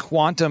MIT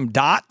Quantum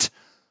Dot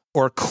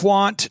or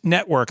Quant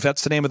Network.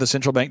 That's the name of the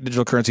central bank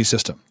digital currency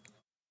system.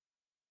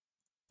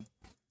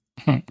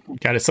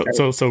 Got it.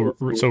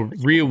 So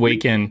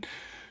Reawaken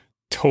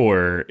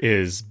Tor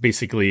is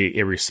basically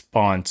a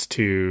response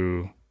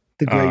to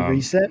the Great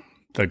Reset.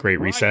 The Great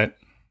Reset.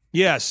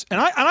 Yes, and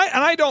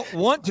I don't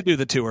want to do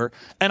the tour,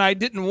 and I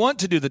didn't want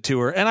to do the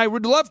tour, and I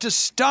would love to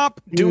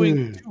stop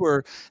doing the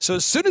tour. So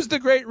as soon as the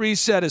Great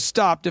Reset is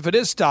stopped, if it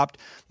is stopped,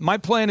 my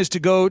plan is to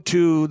go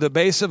to the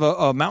base of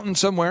a mountain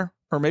somewhere,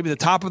 or maybe the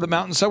top of the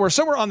mountain somewhere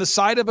on the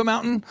side of a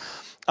mountain,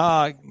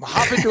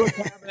 hop into a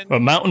cabin. A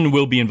mountain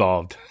will be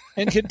involved.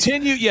 And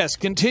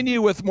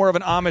continue with more of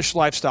an Amish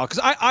lifestyle.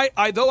 Because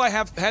though I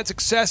have had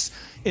success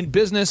in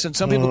business, and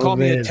some people call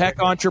me a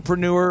tech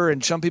entrepreneur,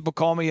 and some people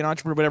call me an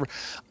entrepreneur, whatever,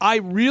 I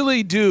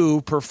really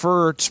do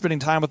prefer spending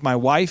time with my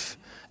wife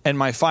and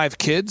my 5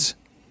 kids,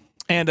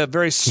 and a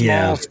very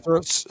small,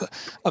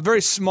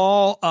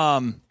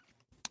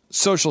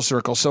 social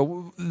circle.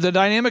 So the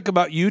dynamic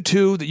about you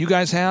two that you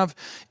guys have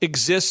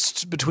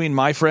exists between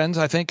my friends.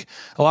 I think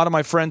a lot of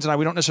my friends and I,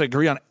 we don't necessarily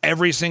agree on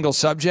every single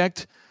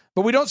subject.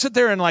 But we don't sit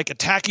there and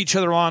attack each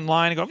other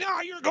online and go,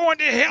 "No, you're going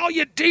to hell,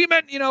 you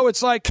demon."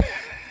 It's like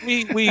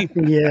we explain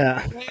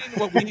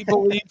what we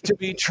believe to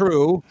be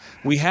true.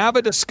 We have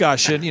a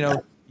discussion.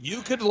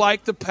 You could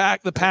like the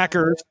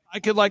Packers,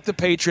 I could like the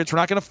Patriots. We're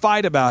not going to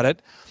fight about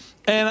it.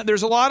 And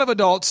there's a lot of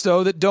adults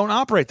though that don't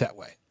operate that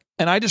way.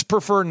 And I just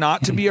prefer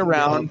not to be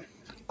around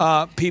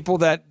people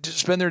that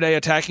spend their day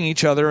attacking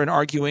each other and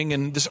arguing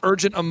and this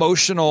urgent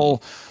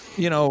emotional.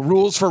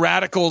 Rules for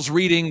Radicals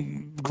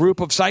reading group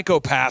of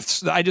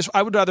psychopaths.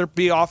 I would rather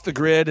be off the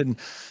grid and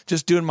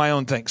just doing my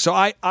own thing. So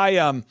I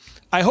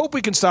hope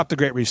we can stop the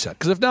Great Reset,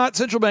 because if not,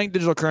 central bank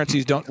digital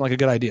currencies don't like a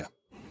good idea.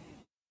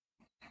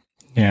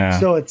 Yeah.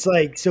 So it's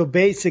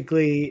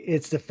basically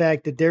it's the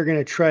fact that they're going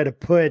to try to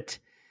put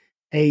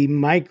a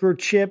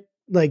microchip,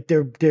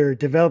 they're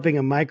developing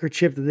a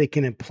microchip that they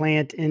can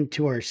implant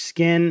into our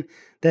skin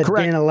that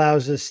then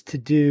allows us to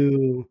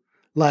do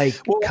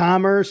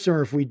commerce,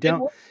 or if we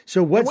don't.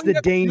 So what's the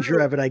danger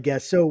of it, I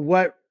guess? So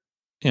what,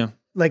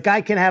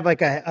 I can have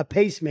a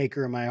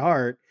pacemaker in my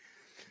heart,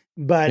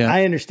 but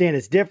I understand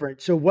it's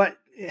different. So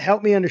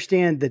help me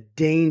understand the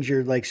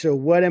danger. So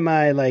what am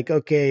I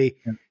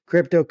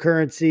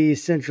cryptocurrency,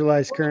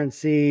 centralized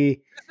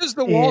currency. This is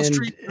the Wall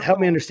Street. Help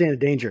me understand the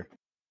danger.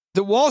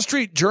 The Wall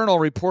Street Journal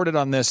reported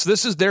on this.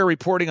 This is their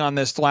reporting on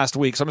this last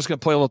week. So I'm just going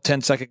to play a little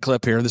 10-second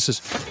clip here. This is...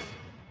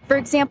 For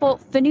example,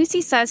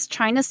 Fanucci says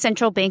China's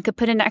central bank could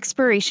put an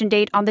expiration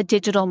date on the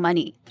digital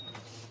money,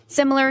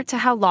 similar to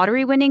how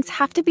lottery winnings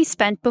have to be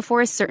spent before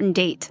a certain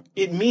date.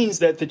 It means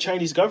that the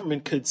Chinese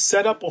government could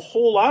set up a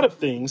whole lot of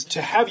things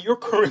to have your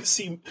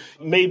currency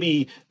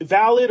maybe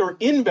valid or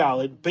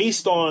invalid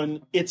based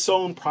on its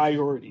own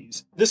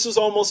priorities. This is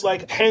almost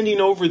like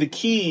handing over the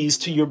keys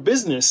to your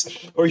business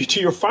or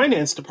to your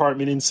finance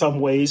department in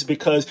some ways,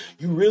 because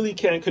you really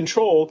can't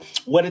control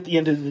what at the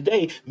end of the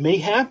day may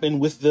happen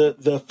with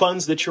the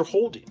funds that you're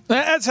holding.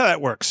 That's how that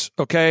works.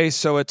 Okay.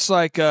 So it's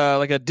like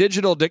a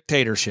digital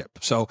dictatorship.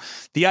 So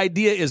the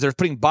idea is they're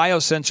putting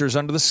biosensors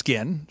under the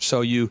skin,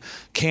 so you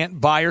can't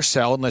buy or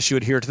sell unless you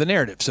adhere to the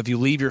narrative. So if you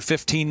leave your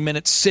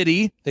 15-minute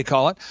city, they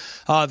call it,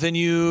 then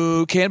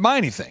you can't buy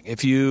anything.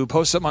 If you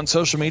post something on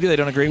social media they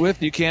don't agree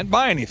with, you can't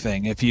buy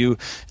anything. If you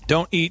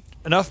don't eat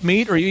enough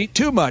meat or you eat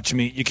too much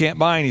meat, you can't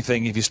buy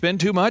anything. If you spend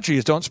too much or you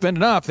just don't spend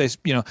enough,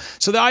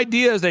 So the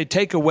idea is they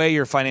take away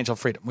your financial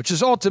freedom, which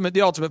is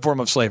the ultimate form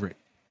of slavery.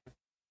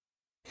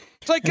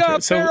 It's like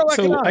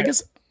so I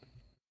guess.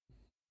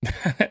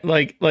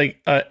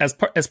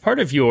 As part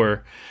of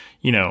your,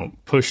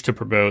 push to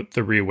promote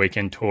the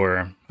Reawaken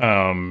Tour,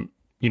 I'm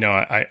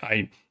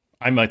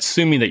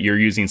assuming that you're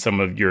using some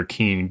of your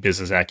keen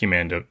business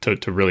acumen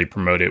to really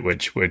promote it,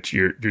 which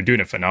you're doing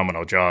a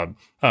phenomenal job.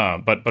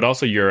 But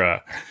also you're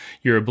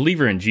a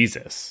believer in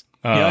Jesus.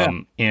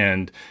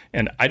 And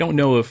I don't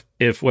know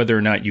if whether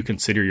or not you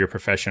consider your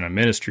profession a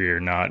ministry or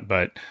not,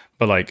 but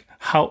like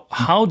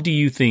how do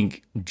you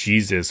think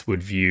Jesus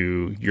would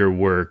view your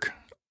work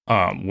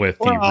with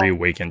the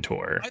Reawaken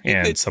tour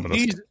and some of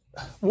those?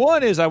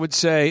 One is, I would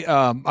say,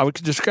 I would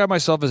describe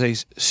myself as a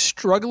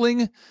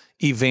struggling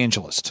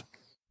evangelist.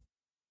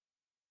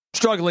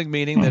 Struggling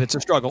meaning that it's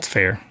a struggle.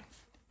 Fair.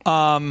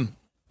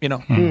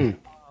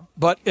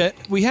 But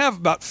we have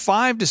about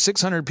 500 to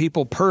 600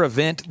 people per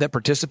event that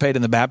participate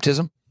in the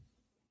baptism.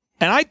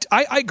 And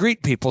I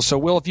greet people. So,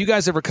 Will, if you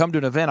guys ever come to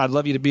an event, I'd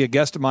love you to be a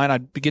guest of mine.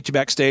 I'd get you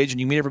backstage and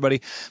you meet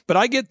everybody. But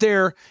I get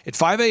there at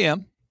 5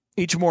 a.m.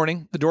 each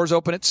morning. The doors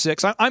open at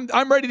 6.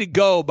 I'm ready to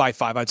go by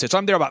 5, I'd say. So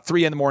I'm there about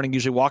 3 in the morning,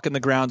 usually walking the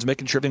grounds,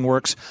 making sure everything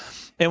works.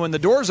 And when the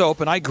doors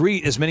open, I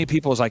greet as many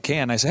people as I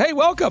can. I say, hey,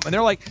 welcome. And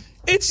they're like,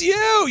 it's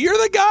you. You're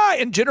the guy.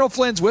 And General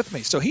Flynn's with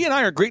me. So he and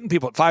I are greeting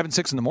people at 5 and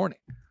 6 in the morning.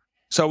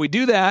 So we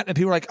do that. And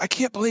people are like, I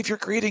can't believe you're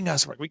greeting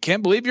us. We're like, we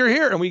can't believe you're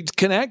here. And we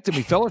connect and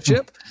we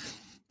fellowship.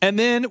 And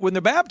then when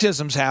the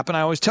baptisms happen,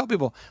 I always tell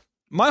people,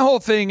 my whole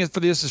thing is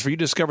for you to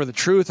discover the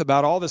truth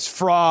about all this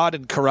fraud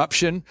and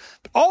corruption.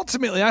 But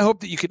ultimately, I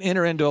hope that you can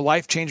enter into a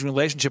life-changing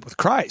relationship with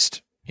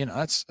Christ.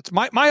 That's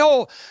my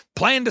whole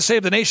plan to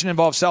save the nation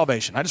involves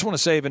salvation. I just want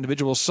to save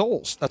individual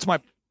souls. That's my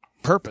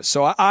purpose.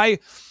 So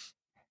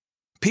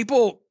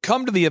people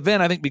come to the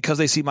event, I think, because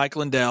they see Mike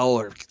Lindell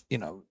or,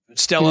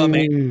 Stella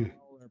May, or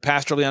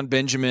Pastor Leon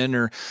Benjamin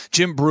or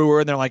Jim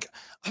Brewer, and they're like,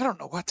 I don't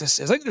know what this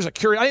is. I think there's a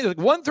curiosity. I think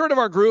 1/3 of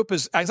our group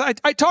is, I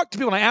talk to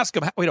people and I ask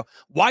them,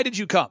 why did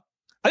you come?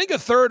 I think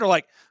 1/3 are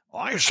like,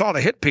 well, I saw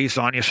the hit piece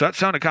on you, so that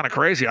sounded kind of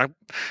crazy. I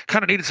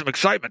kind of needed some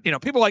excitement.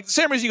 People like the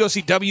same reason you go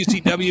see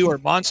WCW or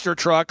Monster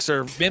Trucks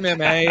or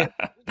MMA.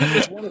 You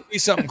just want to see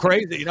something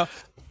crazy, But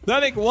I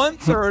think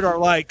 1/3 are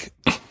like,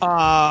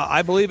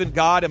 I believe in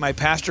God and my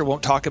pastor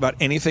won't talk about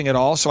anything at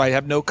all, so I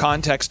have no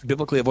context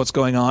biblically of what's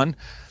going on.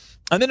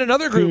 And then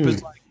another group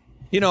is like,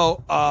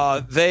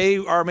 they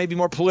are maybe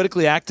more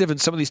politically active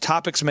and some of these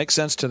topics make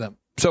sense to them.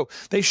 So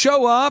they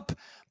show up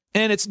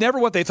and it's never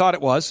what they thought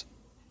it was.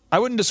 I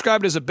wouldn't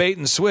describe it as a bait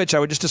and switch. I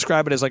would just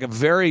describe it as like a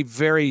very,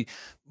 very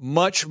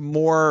much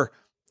more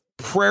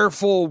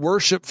prayerful,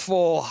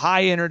 worshipful,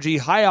 high energy,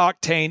 high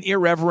octane,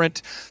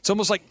 irreverent. It's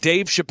almost like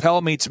Dave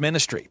Chappelle meets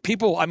ministry.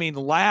 People,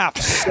 laugh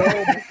so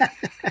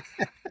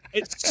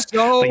It's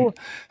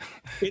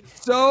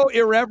so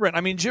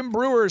irreverent. Jim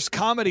Brewer's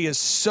comedy is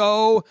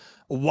so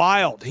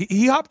wild.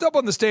 He hopped up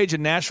on the stage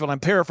in Nashville, and I'm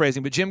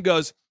paraphrasing, but Jim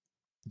goes,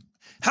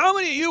 how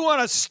many of you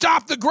want to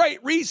stop the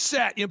Great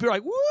Reset? People are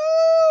like,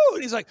 woo!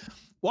 And he's like,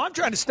 well, I'm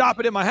trying to stop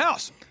it in my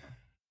house.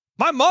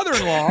 My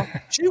mother-in-law,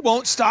 she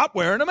won't stop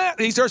wearing a mask.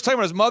 He starts talking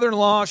about his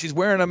mother-in-law. She's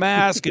wearing a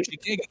mask, and she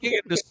can't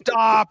get him to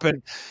stop.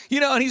 And,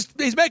 and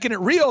he's making it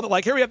real that,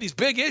 like, here we have these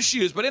big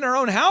issues, but in our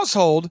own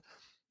household,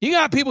 you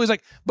got people, he's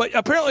like, but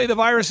apparently the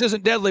virus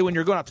isn't deadly when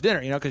you're going out to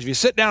dinner, because if you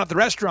sit down at the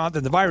restaurant,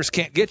 then the virus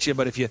can't get you.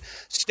 But if you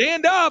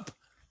stand up,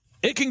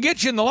 it can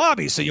get you in the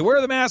lobby. So you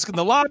wear the mask in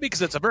the lobby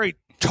because it's a very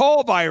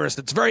tall virus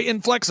that's very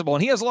inflexible.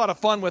 And he has a lot of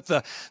fun with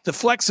the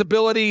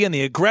flexibility and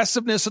the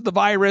aggressiveness of the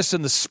virus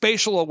and the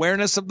spatial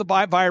awareness of the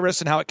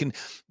virus and how it can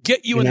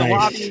get you in the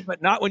lobby,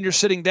 but not when you're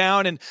sitting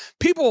down. And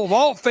people of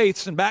all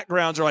faiths and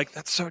backgrounds are like,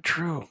 that's so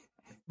true.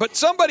 But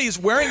somebody's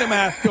wearing the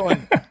mask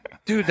going,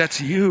 dude, that's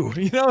you.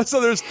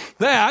 So there's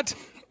that.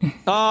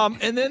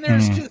 And then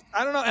there's just,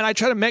 I don't know. And I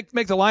try to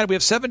make the line. We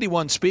have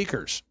 71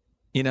 speakers,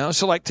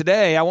 So like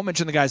today, I won't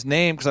mention the guy's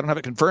name because I don't have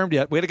it confirmed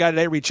yet. We had a guy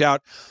today reach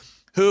out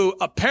who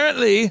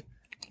apparently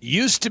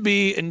used to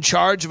be in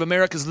charge of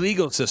America's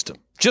legal system.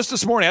 Just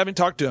this morning, I haven't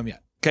talked to him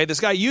yet. Okay, this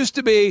guy used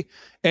to be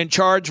in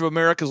charge of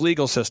America's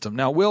legal system.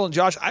 Now, Will and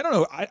Josh, I don't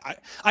know.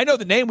 I know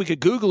the name. We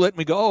could Google it and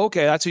we go, oh,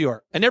 okay, that's who you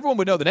are. And everyone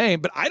would know the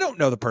name, but I don't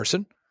know the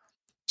person.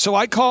 So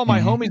I call my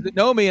homies that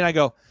know me and I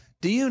go,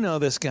 do you know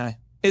this guy?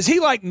 Is he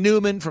like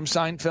Newman from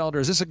Seinfeld, or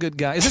is this a good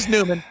guy? Is this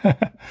Newman?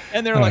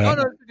 And they're like, oh,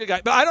 no, it's a good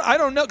guy. But I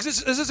don't know,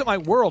 because this isn't my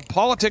world.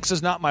 Politics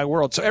is not my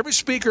world. So every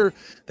speaker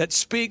that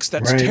speaks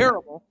that's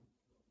terrible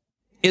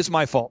is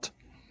my fault.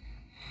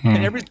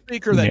 And every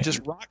speaker that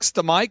just rocks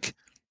the mic,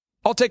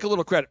 I'll take a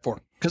little credit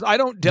for, because I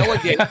don't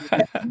delegate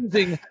the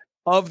choosing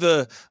of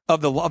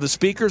the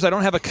speakers. I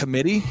don't have a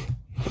committee,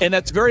 and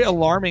that's very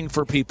alarming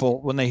for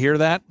people when they hear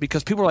that,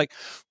 because people are like,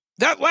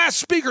 that last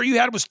speaker you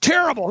had was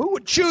terrible. Who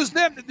would choose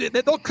them?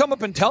 They'll come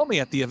up and tell me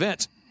at the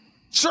event,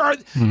 sir,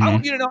 I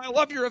want you to know I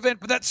love your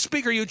event, but that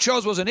speaker you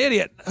chose was an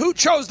idiot. Who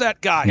chose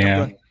that guy?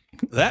 Yeah.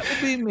 That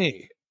would be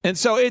me. And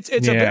so it's a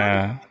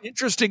very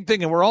interesting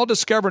thing, and we're all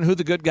discovering who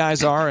the good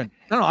guys are. And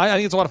I don't know, I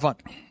think it's a lot of fun.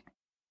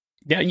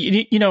 Yeah,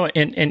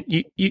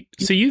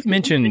 so you've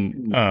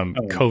mentioned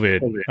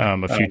COVID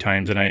a few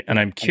times, and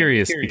I'm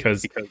curious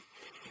because,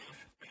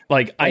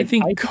 like, I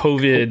think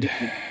COVID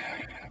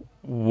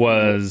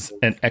was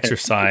an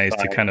exercise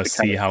to kind of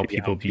see how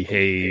people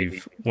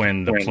behave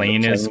when the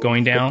plane is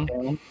going down.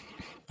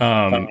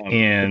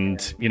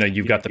 And,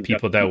 you've got the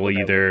people that will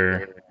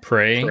either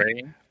pray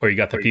or you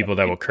got the people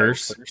that will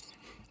curse.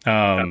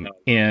 And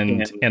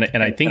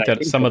I think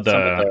that some of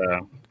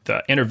the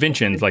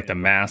interventions, like the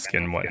mask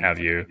and what have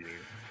you,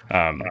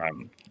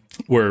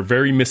 were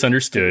very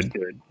misunderstood.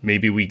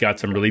 Maybe we got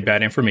some really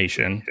bad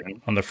information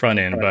on the front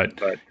end, but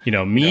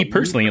me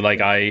personally, like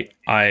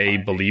I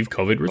believe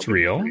COVID was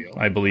real.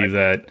 I believe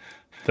that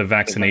the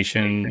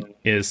vaccination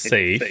is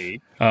safe,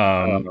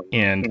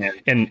 and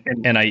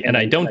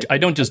I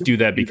don't just do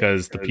that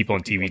because the people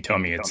on TV tell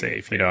me it's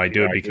safe. I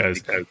do it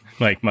because,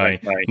 like,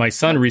 my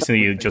son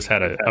recently just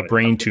had a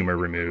brain tumor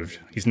removed.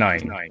 He's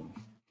 9.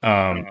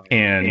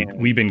 And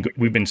we've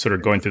been sort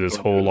of going through this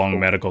whole long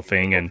medical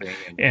thing, and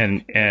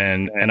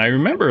I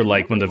remember,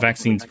 like, when the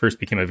vaccines first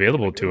became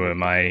available to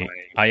him, I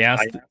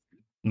asked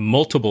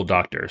multiple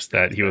doctors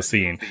that he was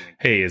seeing,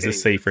 hey, is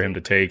this safe for him to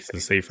take? Is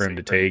this safe for him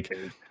to take?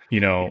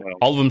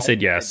 All of them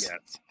said yes.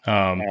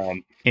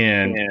 And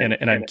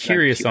I'm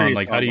curious on,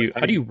 like, how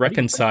do you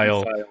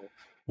reconcile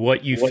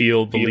what you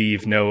feel,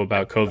 believe, know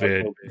about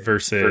COVID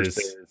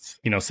versus,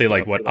 say,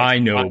 like, what I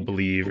know,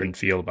 believe, and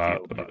feel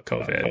about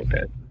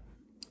COVID?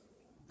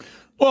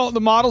 Well,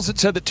 the models that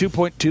said that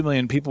 2.2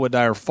 million people would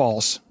die are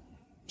false.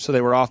 So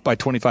they were off by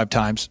 25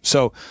 times.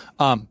 So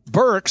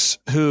Birx,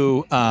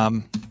 who,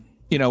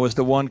 was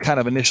the one kind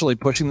of initially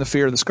pushing the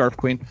fear of the Scarf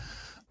Queen.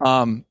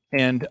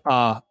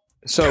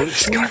 So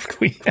Scarf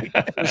Queen.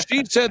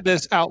 She said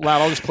this out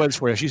loud. I'll just play this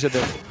for you. She said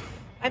this.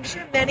 I'm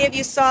sure many of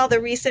you saw the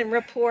recent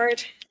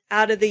report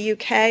out of the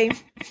UK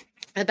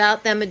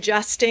about them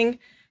adjusting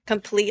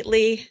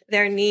completely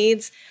their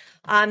needs.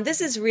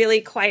 This is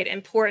really quite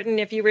important.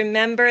 If you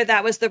remember,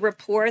 that was the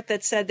report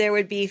that said there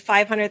would be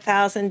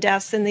 500,000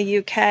 deaths in the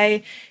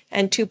UK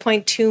and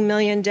 2.2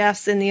 million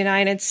deaths in the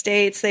United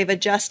States. They've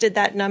adjusted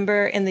that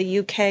number in the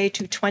UK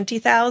to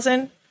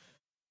 20,000.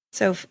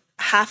 So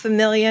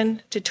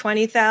 500,000 to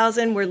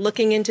 20,000. We're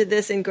looking into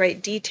this in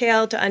great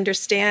detail to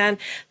understand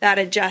that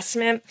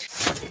adjustment.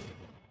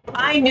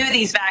 I knew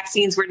these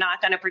vaccines were not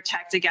going to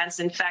protect against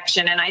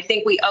infection, and I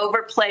think we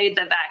overplayed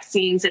the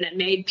vaccines, and it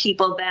made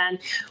people then.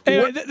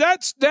 Anyway,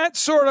 that's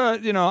sort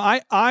of,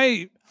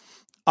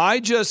 I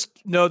just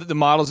know that the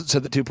models that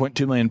said that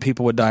 2.2 million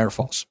people would die are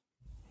false.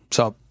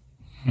 So,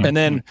 and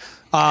then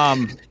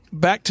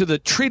back to the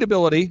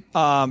treatability.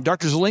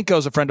 Dr. Zelenko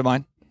is a friend of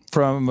mine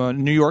from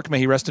New York. May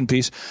he rest in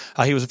peace.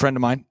 He was a friend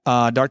of mine.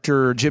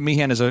 Dr. Jim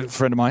Meehan is a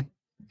friend of mine.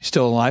 He's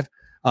still alive.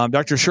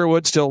 Dr.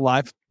 Sherwood, still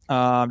alive.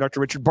 Dr.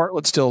 Richard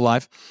Bartlett, still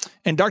alive.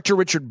 And Dr.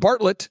 Richard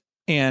Bartlett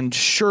and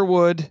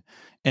Sherwood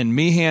and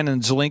Meehan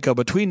and Zelenko,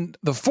 between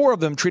the four of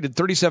them, treated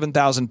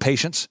 37,000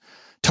 patients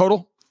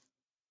total,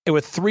 and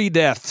with 3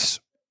 deaths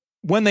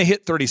when they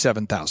hit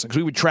 37,000. Because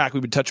we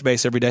would touch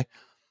base every day.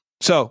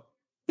 So,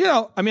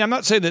 I'm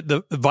not saying that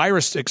the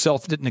virus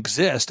itself didn't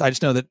exist. I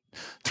just know that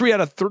 3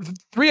 out of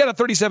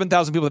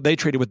 37,000 people that they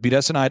treated with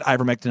budesonide,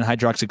 ivermectin, and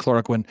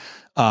hydroxychloroquine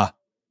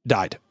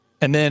died.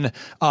 And then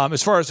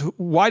as far as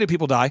why do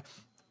people die,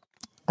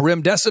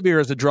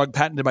 remdesivir is a drug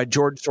patented by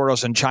George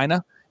Soros in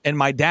China, and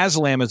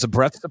midazolam is a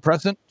breath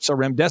suppressant. So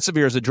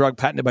remdesivir is a drug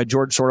patented by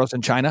George Soros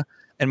in China,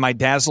 and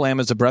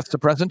midazolam is a breath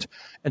suppressant.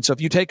 And so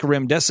if you take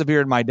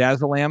remdesivir and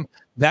midazolam,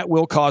 that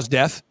will cause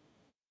death.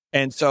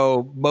 And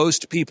so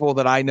most people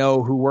that I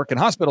know who work in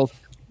hospitals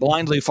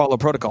blindly follow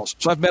protocols.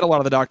 So I've met a lot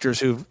of the doctors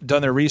who've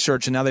done their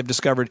research, and now they've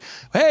discovered,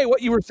 hey,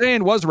 what you were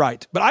saying was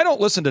right. But I don't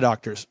listen to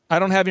doctors. I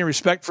don't have any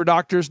respect for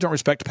doctors, don't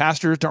respect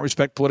pastors, don't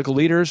respect political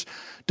leaders,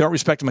 don't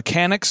respect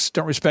mechanics,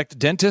 don't respect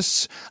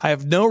dentists. I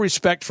have no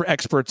respect for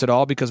experts at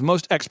all, because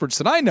most experts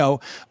that I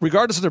know,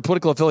 regardless of their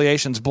political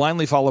affiliations,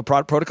 blindly follow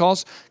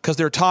protocols because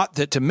they're taught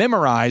that to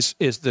memorize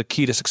is the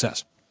key to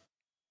success.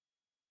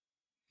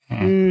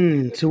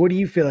 So what do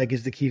you feel like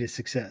is the key to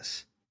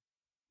success?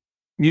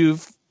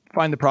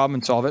 Find the problem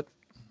and solve it.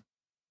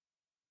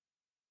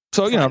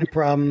 So, find the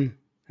problem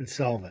and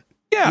solve it.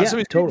 Yeah,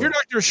 so totally. If you're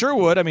Dr.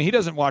 Sherwood, he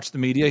doesn't watch the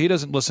media. He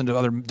doesn't listen to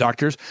other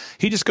doctors.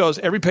 He just goes,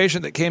 every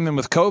patient that came in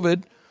with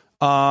COVID,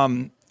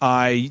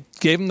 I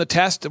gave them the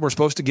test that we're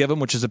supposed to give them,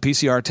 which is a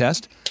PCR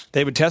test.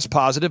 They would test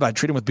positive. I'd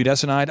treat them with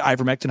budesonide,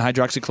 ivermectin,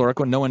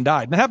 hydroxychloroquine. No one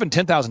died. And that happened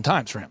 10,000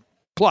 times for him.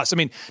 Plus,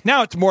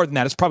 now it's more than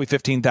that. It's probably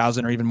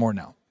 15,000 or even more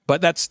now.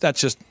 But that's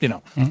just,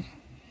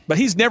 But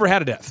he's never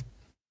had a death.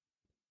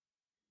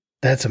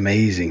 That's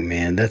amazing,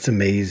 man. That's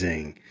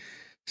amazing.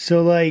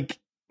 So,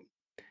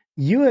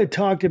 you had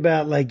talked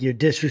about, your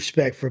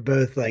disrespect for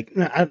both, I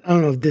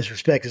don't know if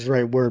disrespect is the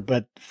right word,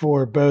 but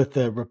for both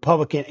the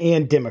Republican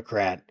and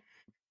Democrat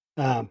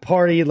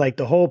party,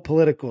 the whole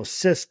political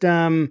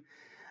system.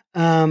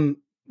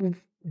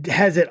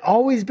 Has it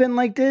always been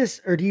like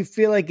this, or do you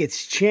feel like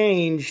it's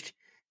changed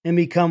and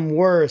become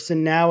worse,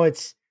 and now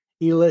it's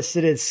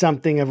elicited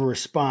something of a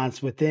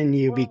response within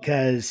you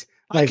because...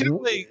 I can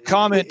only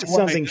comment to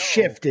something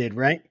shifted,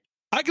 right?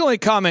 I can only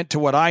comment to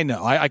what I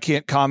know. I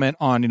can't comment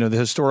on, the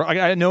historic.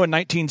 I know in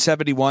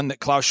 1971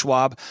 that Klaus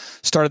Schwab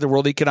started the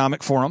World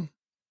Economic Forum.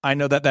 I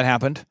know that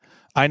happened.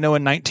 I know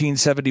in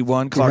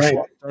 1971 Klaus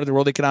Schwab started the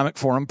World Economic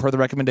Forum per the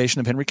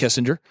recommendation of Henry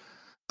Kissinger.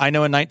 I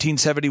know in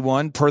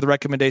 1971, per the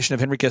recommendation of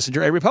Henry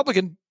Kissinger, a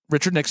Republican,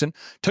 Richard Nixon,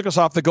 took us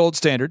off the gold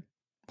standard,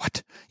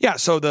 What? Yeah.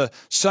 So the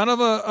son of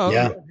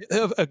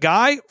a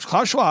guy,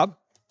 Klaus Schwab,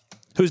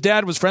 whose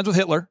dad was friends with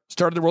Hitler,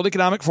 started the World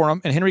Economic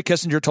Forum, and Henry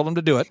Kissinger told him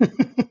to do it.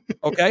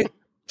 Okay.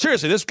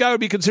 Seriously, this guy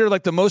would be considered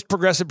like the most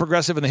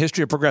progressive in the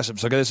history of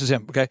progressives. Okay. This is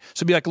him. Okay.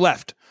 So be like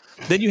left.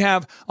 Then you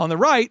have on the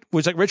right,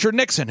 which is like Richard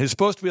Nixon, who's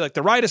supposed to be like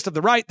the rightest of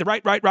the right, the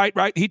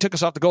right. He took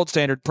us off the gold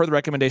standard per the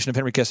recommendation of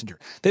Henry Kissinger.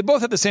 They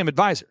both had the same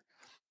advisor.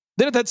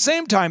 Then at that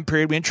same time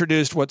period, we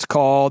introduced what's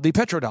called the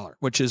petrodollar,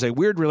 which is a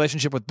weird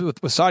relationship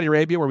with Saudi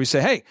Arabia, where we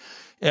say, hey,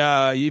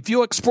 if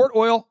you export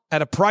oil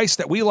at a price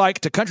that we like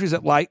to countries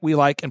that we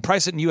like and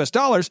price it in U.S.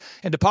 dollars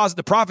and deposit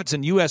the profits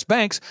in U.S.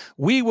 banks,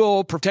 we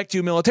will protect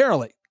you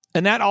militarily.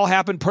 And that all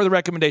happened per the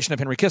recommendation of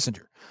Henry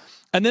Kissinger.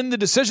 And then the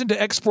decision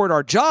to export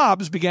our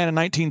jobs began in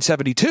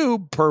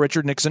 1972 per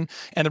Richard Nixon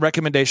and the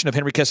recommendation of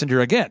Henry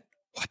Kissinger again.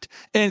 What?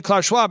 And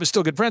Klaus Schwab is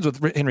still good friends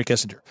with Henry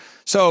Kissinger.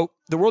 So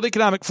the World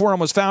Economic Forum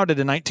was founded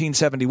in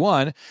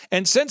 1971.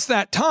 And since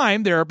that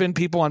time, there have been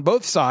people on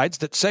both sides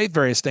that say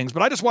various things,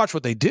 but I just watch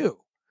what they do.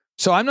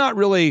 So I'm not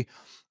really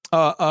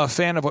a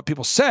fan of what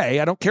people say.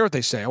 I don't care what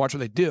they say. I watch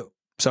what they do.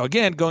 So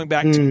again, going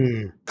back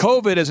to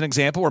COVID as an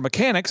example, or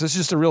mechanics, this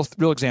is just a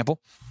real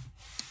example.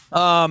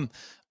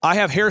 I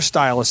have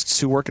hairstylists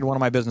who work in one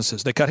of my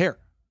businesses. They cut hair.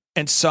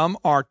 And some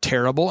are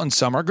terrible and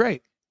some are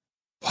great.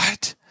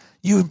 What?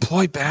 You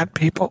employ bad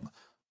people?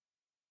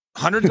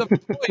 Hundreds of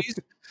employees.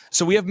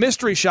 So we have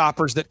mystery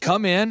shoppers that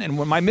come in, and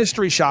when my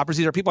mystery shoppers,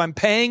 these are people I'm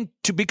paying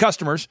to be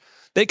customers,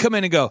 they come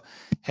in and go,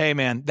 hey,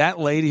 man, that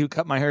lady who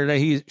cut my hair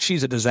today,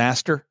 she's a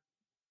disaster.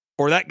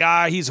 Or that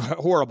guy, he's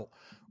horrible.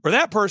 Or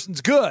that person's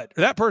good.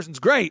 Or that person's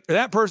great. Or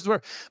that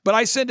person's... But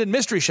I send in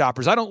mystery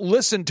shoppers. I don't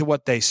listen to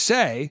what they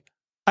say.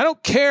 I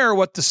don't care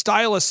what the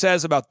stylist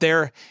says about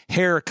their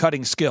hair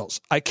cutting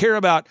skills. I care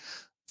about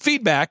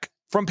feedback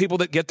from people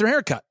that get their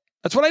hair cut.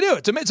 That's what I do.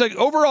 It's like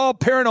overall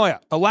paranoia,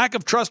 a lack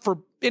of trust for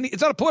any.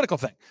 It's not a political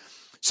thing.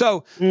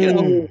 So,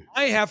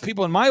 I have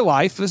people in my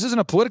life. This isn't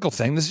a political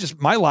thing. This is just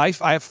my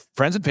life. I have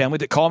friends and family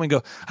that call me and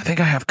go, I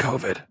think I have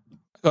COVID. I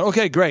go,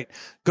 okay, great.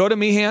 Go to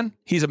Meehan.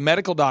 He's a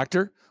medical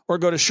doctor. Or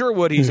go to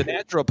Sherwood. He's a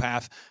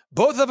naturopath.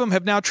 Both of them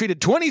have now treated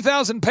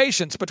 20,000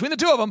 patients between the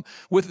two of them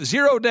with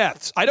 0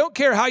 deaths. I don't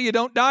care how you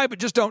don't die, but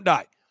just don't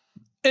die.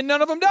 And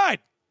none of them died.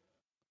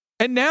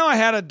 And now I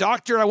had a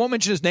doctor. I won't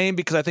mention his name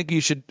because I think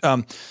you should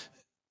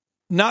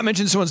not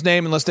mention someone's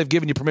name unless they've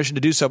given you permission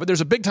to do so. But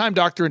there's a big time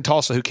doctor in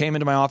Tulsa who came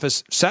into my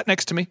office, sat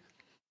next to me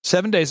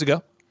 7 days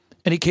ago.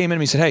 And he came in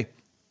and he said, hey,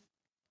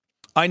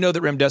 I know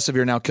that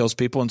remdesivir now kills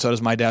people and so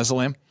does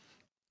midazolam.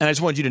 And I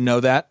just wanted you to know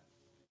that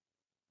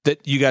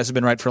you guys have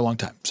been right for a long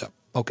time. So,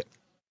 okay.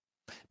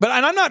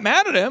 And I'm not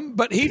mad at him,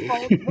 but he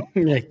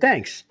followed.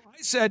 Thanks.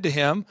 I said to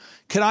him,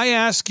 can I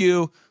ask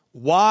you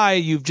why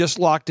you've just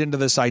locked into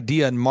this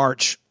idea in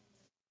March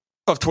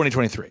of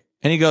 2023?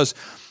 And he goes,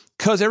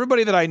 because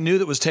everybody that I knew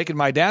that was taking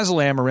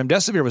midazolam or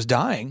remdesivir was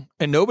dying,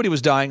 and nobody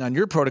was dying on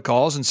your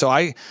protocols. And so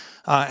I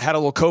had a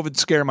little COVID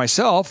scare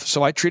myself.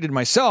 So I treated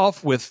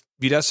myself with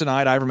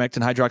budesonide,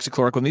 ivermectin,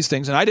 hydroxychloroquine, these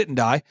things, and I didn't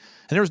die.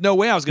 And there was no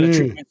way I was going to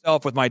treat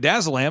myself with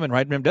midazolam and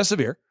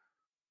remdesivir.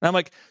 And I'm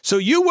like, so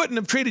you wouldn't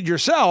have treated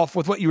yourself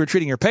with what you were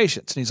treating your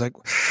patients. And he's like,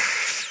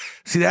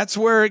 see, that's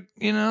where,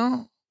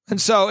 And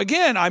so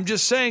again, I'm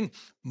just saying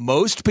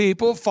most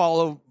people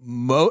follow,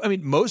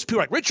 most people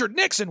are like Richard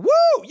Nixon. Woo!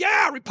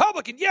 Yeah,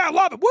 Republican. Yeah, I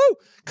love it. Woo!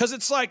 Because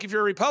it's like, if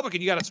you're a Republican,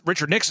 you got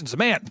Richard Nixon's the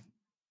man.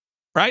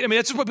 Right? I mean,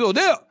 that's just what people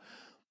do.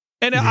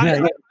 And I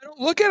don't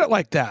look at it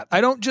like that. I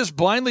don't just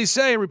blindly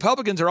say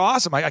Republicans are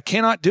awesome. I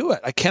cannot do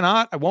it. I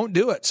won't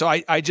do it. So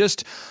I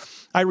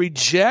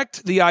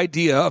reject the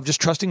idea of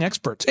just trusting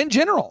experts in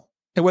general,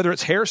 and whether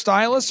it's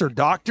hairstylists or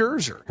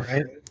doctors or,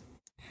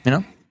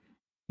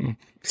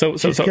 So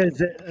because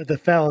the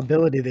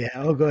fallibility they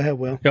have. Oh, go ahead,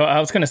 Will. I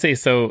was going to say,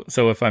 so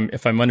if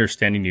I'm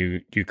understanding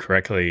you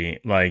correctly,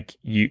 like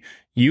you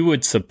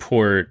would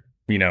support,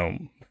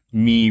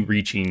 me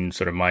reaching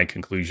sort of my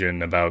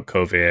conclusion about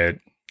COVID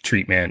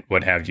treatment,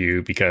 what have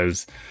you,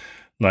 because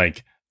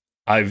like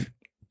I've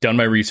done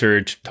my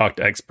research, talked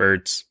to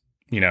experts.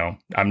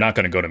 I'm not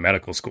going to go to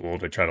medical school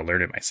to try to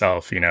learn it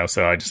myself,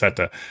 so I just have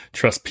to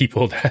trust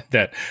people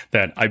that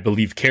I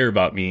believe care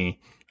about me,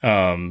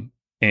 and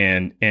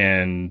would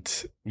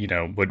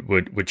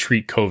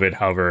treat COVID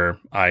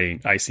however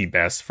I see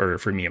best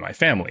for me and my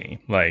family.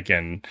 Like,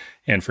 and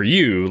for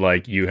you,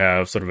 like you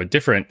have sort of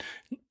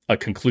a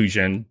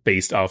conclusion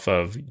based off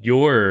of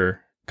your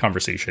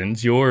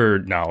conversations, your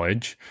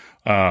knowledge,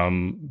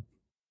 from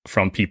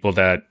people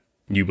that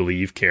you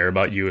believe care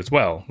about you as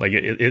well. Like,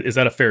 is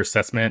that a fair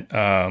assessment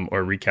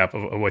or recap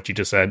of what you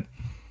just said?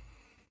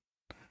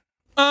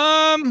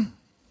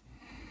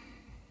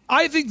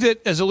 I think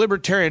that as a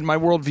libertarian, my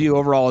worldview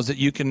overall is that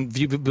you can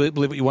believe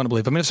what you want to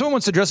believe. I mean, if someone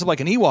wants to dress up like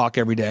an Ewok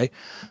every day,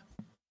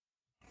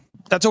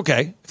 that's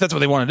okay. If that's what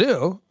they want to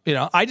do,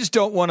 I just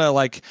don't want to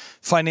like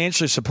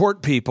financially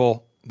support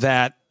people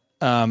that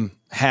that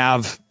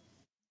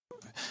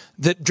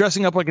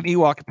dressing up like an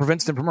Ewok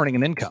prevents them from earning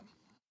an income.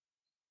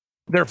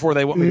 Therefore,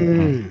 they want me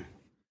to,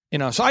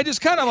 so I just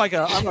kind of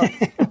I'm a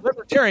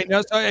libertarian Terry,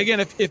 no, so again,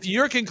 if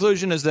your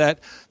conclusion is that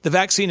the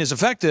vaccine is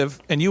effective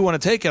and you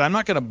want to take it, I'm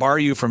not going to bar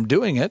you from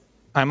doing it.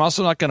 I'm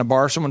also not going to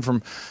bar someone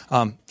from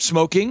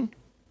smoking,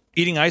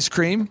 eating ice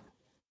cream,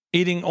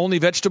 eating only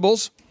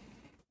vegetables,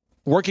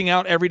 working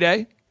out every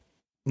day,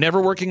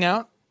 never working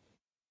out,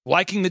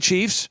 liking the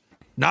Chiefs,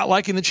 not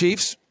liking the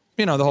Chiefs,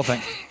 the whole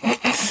thing.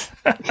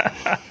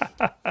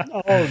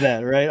 All of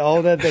that, right? All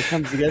of that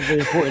comes together, the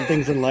important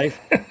things in life.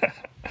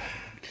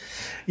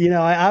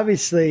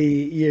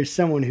 You're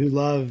someone who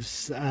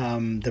loves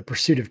the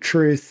pursuit of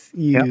truth.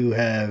 You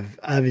have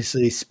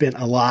obviously spent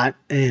a lot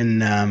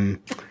in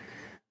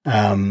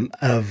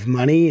of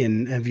money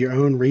and of your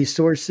own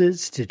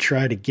resources to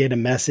try to get a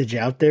message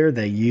out there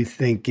that you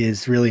think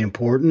is really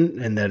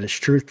important and that is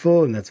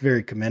truthful, and that's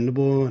very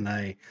commendable. And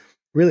I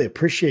really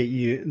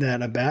appreciate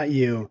that about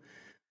you.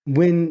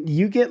 When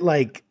you get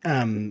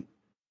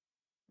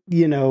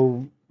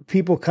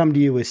people come to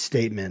you with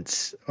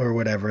statements or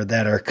whatever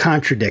that are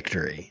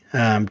contradictory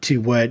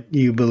to what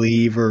you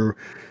believe, or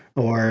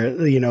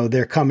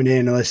they're coming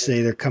in, let's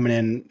say they're coming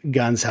in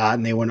guns hot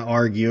and they want to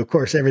argue. Of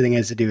course, everything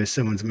has to do with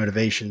someone's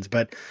motivations,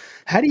 but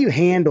how do you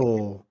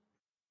handle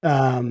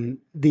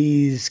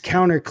these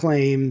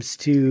counterclaims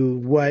to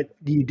what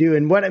you do?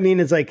 And what I mean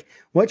is,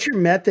 what's your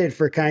method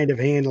for kind of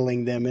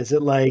handling them? Is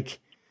it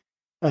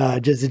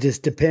does it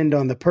just depend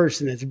on the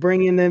person that's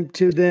bringing them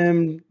to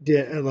them?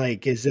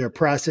 Is there a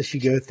process you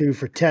go through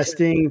for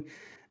testing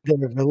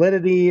their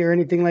validity or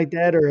anything like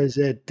that? Or is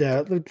it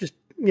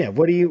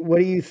what do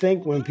you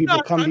think when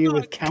people come to you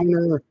with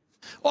counter?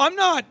 Well, I'm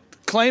not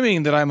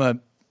claiming that I'm a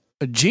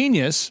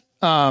genius.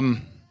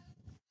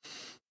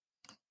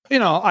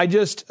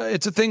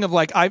 It's a thing of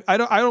I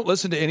don't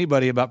listen to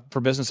anybody for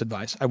business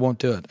advice. I won't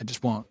do it. I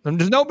just won't.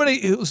 There's nobody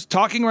who's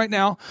talking right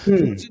now,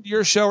 who's in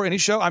your show or any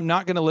show. I'm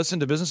not going to listen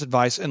to business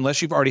advice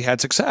unless you've already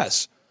had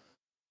success.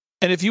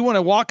 And if you want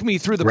to walk me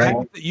through the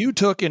path that you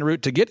took en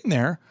route to getting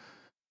there,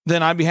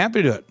 then I'd be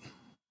happy to do it.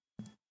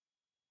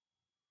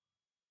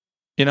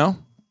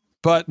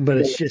 But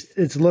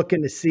it's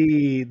looking to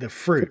see the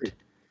fruit.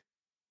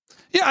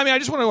 Yeah. I mean, I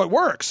just want to know what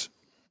works.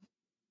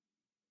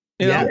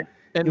 And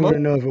you want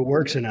to know if it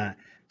works or not.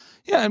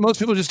 Yeah, and most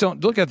people just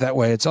don't look at it that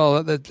way. It's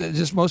all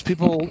just most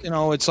people.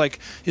 It's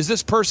is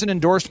this person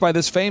endorsed by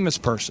this famous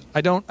person?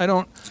 I don't.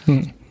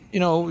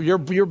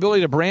 Your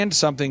ability to brand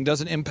something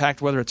doesn't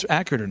impact whether it's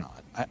accurate or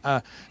not.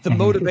 The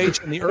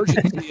motivation, the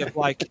urgency of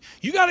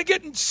you got to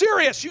get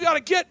serious. You got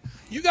to get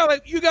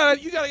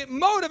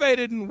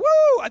motivated, and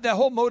woo! That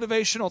whole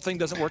motivational thing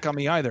doesn't work on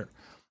me either.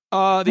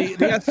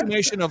 The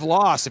estimation of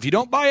loss. If you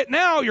don't buy it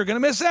now, you're going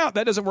to miss out.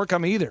 That doesn't work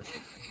on me either.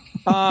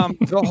 I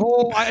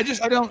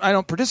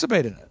don't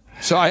participate in it.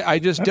 So I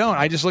just don't.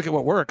 I just look at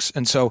what works.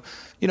 And so,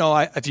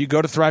 if you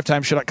go to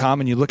thrivetimeshow.com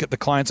and you look at the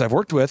clients I've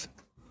worked with,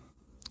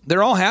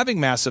 they're all having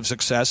massive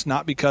success,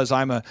 not because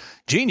I'm a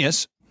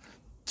genius.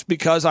 It's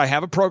because I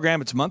have a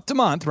program. It's month to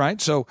month,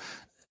 right? So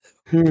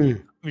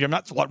I'm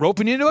not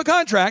roping you into a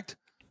contract.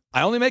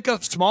 I only make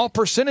a small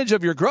percentage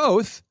of your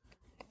growth.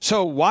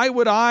 So why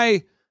would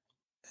I,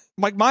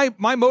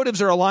 my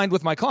motives are aligned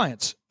with my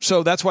clients.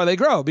 So that's why they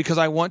grow, because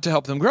I want to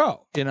help them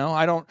grow.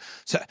 I don't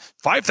say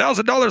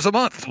 $5,000 a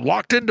month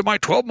locked into my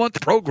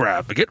 12-month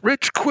program. Get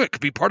rich quick.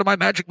 Be part of my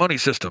magic money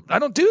system. I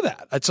don't do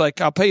that. It's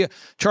I'll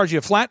charge you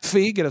a flat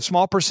fee, get a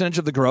small percentage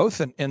of the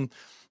growth. And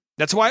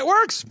that's why it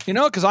works,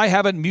 because I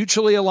have a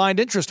mutually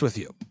aligned interest with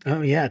you.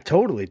 Oh yeah,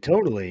 totally.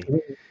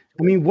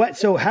 I mean,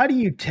 so how do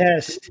you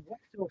test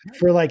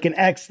for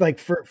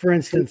for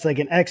instance,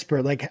 an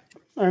expert,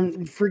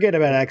 forget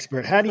about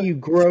expert. How do you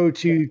grow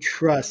to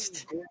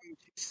trust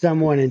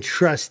someone and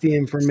trust the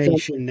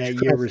information that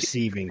you're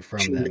receiving from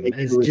them?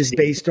 Is it just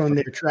based on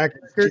their track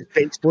record,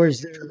 or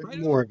is there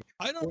more?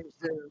 I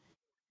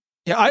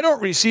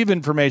don't receive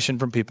information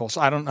from people,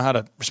 so I don't know how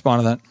to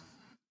respond to that.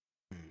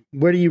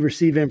 Where do you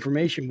receive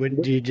information?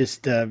 When do you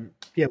just what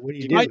do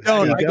you do? I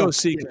go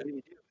seek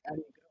it.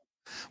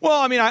 Well,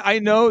 I mean, I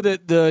know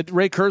that the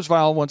Ray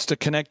Kurzweil wants to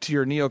connect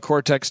your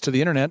neocortex to the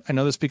internet. I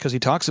know this because he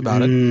talks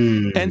about it.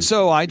 And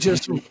so I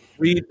just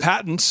read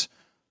patents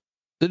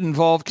that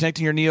involve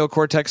connecting your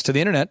neocortex to the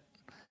internet.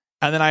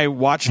 And then I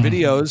watch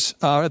videos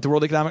at the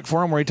World Economic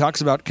Forum where he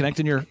talks about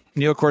connecting your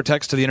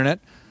neocortex to the internet.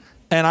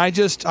 And I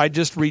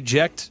just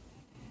reject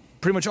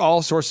pretty much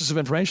all sources of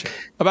information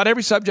about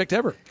every subject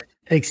ever.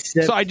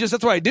 Except, so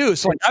that's what I do.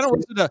 So I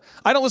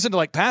don't listen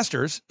to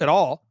pastors at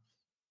all.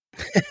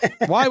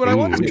 Why would I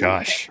want to?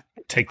 Gosh,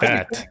 take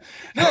that.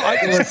 I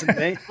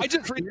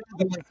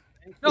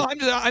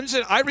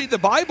read the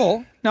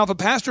Bible. Now, if a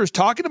pastor is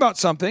talking about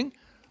something,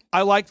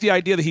 I like the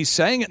idea that he's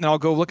saying it, and I'll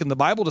go look in the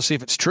Bible to see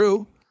if it's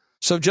true.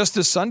 So just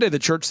this Sunday, the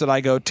church that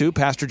I go to,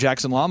 Pastor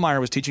Jackson Lawmeyer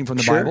was teaching from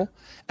the Bible,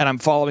 and I'm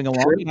following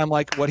along, and I'm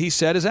like, what he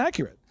said is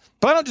accurate.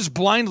 But I don't just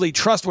blindly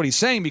trust what he's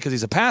saying because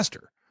he's a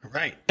pastor.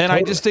 Right. And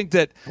I just think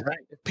that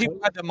people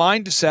have the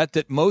mindset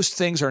that most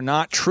things are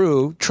not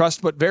true,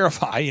 trust but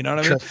verify, you know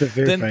what I mean?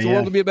 Then the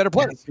world will be a better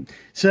place.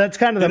 So that's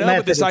kind of the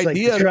method. This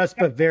idea trust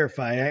but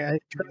verify. That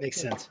makes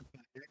sense.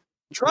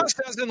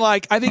 Trust as in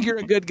like, I think you're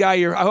a good guy.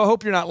 I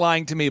hope you're not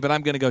lying to me, but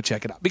I'm going to go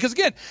check it out. Because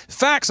again,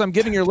 facts I'm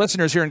giving your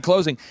listeners here in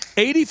closing.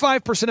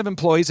 85% of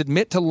employees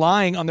admit to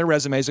lying on their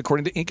resumes,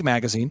 according to Inc.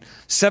 magazine.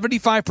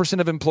 75%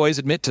 of employees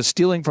admit to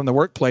stealing from the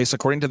workplace,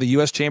 according to the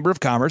U.S. Chamber of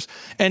Commerce.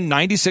 And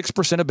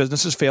 96% of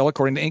businesses fail,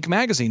 according to Inc.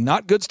 magazine.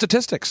 Not good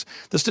statistics.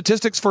 The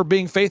statistics for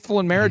being faithful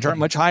in marriage aren't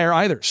much higher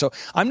either. So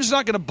I'm just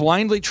not going to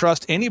blindly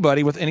trust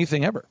anybody with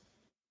anything ever.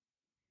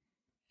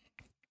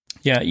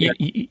 Yeah,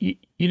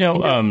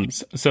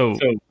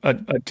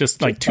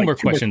 just like two more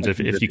questions, if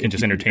you can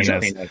just entertain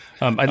us.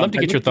 I'd love to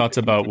get your thoughts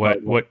about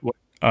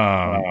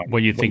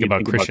what you think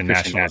about Christian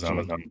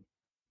nationalism.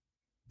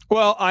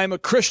 Well, I'm a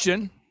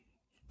Christian,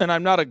 and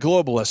I'm not a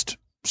globalist.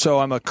 So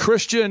I'm a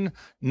Christian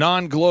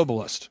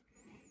non-globalist.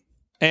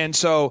 And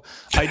so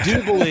I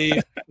do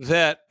believe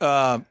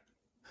that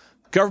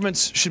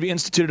governments should be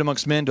instituted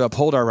amongst men to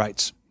uphold our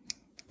rights.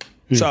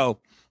 So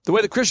the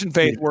way the Christian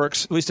faith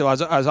works, at least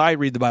as I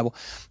read the Bible,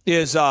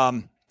 is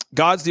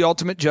God's the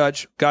ultimate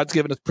judge. God's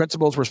given us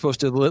principles we're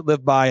supposed to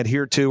live by,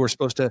 adhere to. We're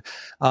supposed to,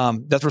 that's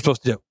what we're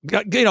supposed to do.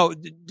 You know,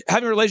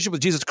 having a relationship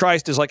with Jesus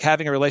Christ is like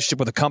having a relationship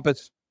with a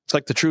compass. It's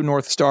like the true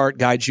North Star. It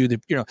guides you.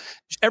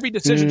 Every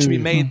decision should be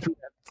made through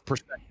that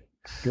perspective.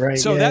 Right.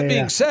 So that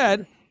being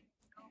said,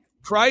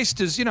 Christ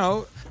is,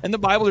 in the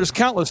Bible, there's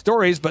countless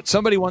stories, but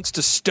somebody wants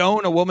to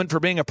stone a woman for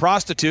being a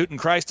prostitute, and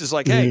Christ is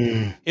like,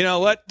 hey,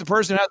 let the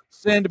person who has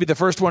sin to be the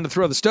first one to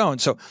throw the stone.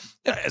 So,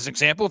 as an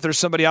example, if there's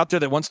somebody out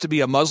there that wants to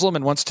be a Muslim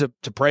and wants to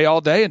pray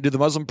all day and do the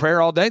Muslim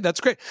prayer all day, that's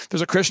great. If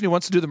there's a Christian who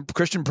wants to do the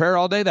Christian prayer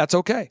all day, that's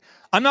okay.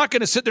 I'm not going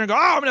to sit there and go,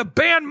 I'm going to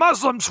ban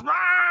Muslims, but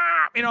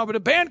to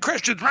ban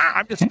Christians.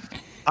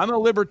 I'm a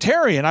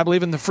libertarian. I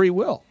believe in the free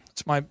will.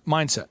 It's my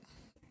mindset.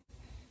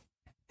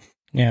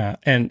 Yeah,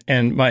 and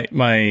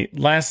my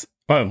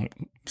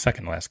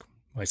second to last.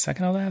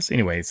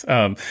 Anyways,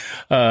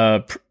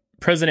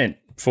 president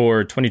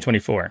for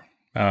 2024.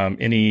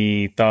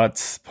 Any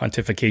thoughts,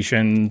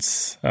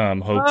 pontifications,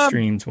 hopes,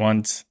 dreams,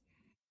 wants?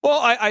 Well,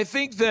 I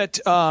think that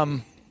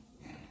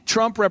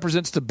Trump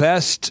represents the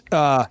best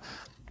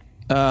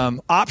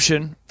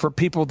option for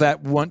people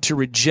that want to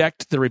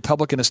reject the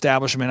Republican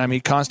establishment. I mean,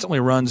 he constantly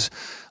runs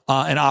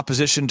in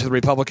opposition to the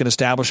Republican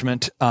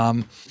establishment.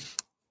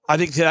 I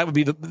think that would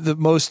be the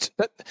most.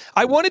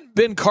 I wanted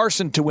Ben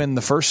Carson to win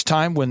the first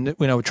time when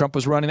Trump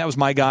was running. That was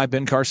my guy,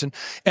 Ben Carson.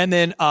 And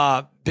then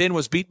Ben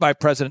was beat by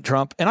President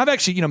Trump. And I've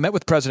actually met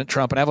with President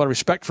Trump, and I have a lot of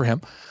respect for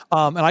him.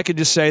 And I could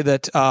just say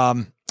that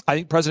I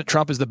think President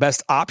Trump is the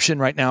best option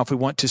right now if we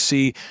want to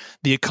see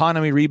the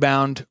economy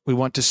rebound. We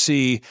want to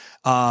see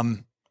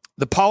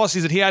the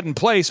policies that he had in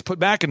place put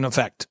back in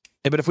effect.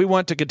 But if we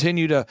want to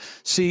continue to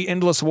see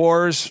endless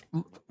wars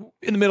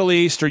in the Middle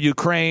East or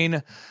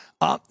Ukraine,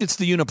 it's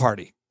the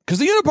Uniparty. Because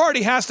the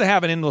Uniparty has to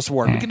have an endless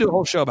war. We can do a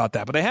whole show about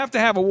that, but they have to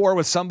have a war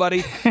with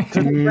somebody. It's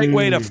a great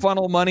way to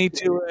funnel money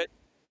to it,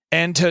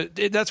 and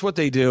that's what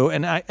they do.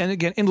 And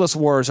again, endless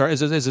wars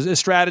is a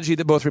strategy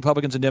that both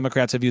Republicans and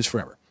Democrats have used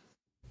forever.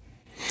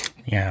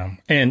 Yeah,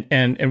 and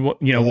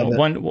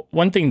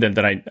one thing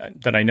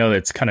that I know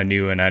that's kind of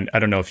new, and I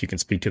don't know if you can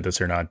speak to this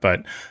or not,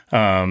 but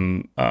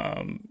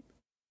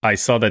I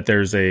saw that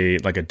there's a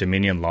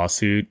Dominion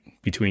lawsuit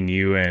between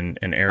you and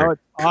Eric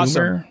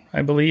Coomer,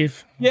 I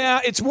believe.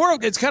 Yeah, it's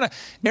kind of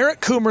Eric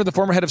Coomer, the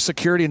former head of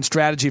security and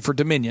strategy for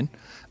Dominion.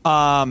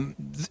 By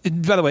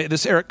the way,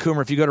 this Eric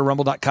Coomer, if you go to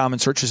rumble.com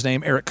and search his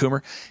name, Eric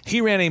Coomer, he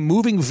ran a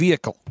moving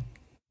vehicle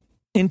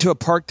into a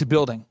parked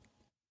building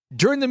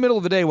during the middle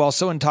of the day while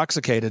so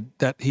intoxicated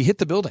that he hit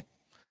the building.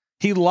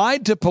 He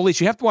lied to police.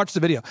 You have to watch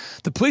the video.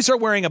 The police are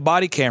wearing a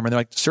body camera. They're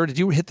like, sir, did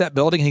you hit that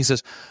building? And he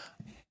says,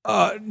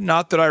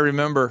 not that I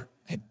remember.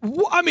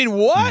 I mean,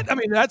 what? I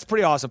mean, that's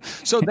pretty awesome.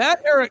 So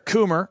that Eric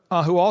Coomer,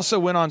 who also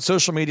went on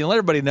social media and let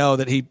everybody know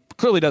that he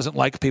clearly doesn't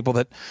like people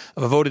that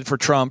have voted for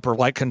Trump or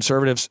like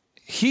conservatives,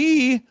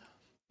 he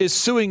is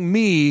suing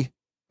me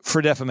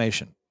for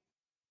defamation.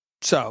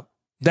 So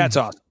that's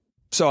awesome.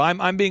 So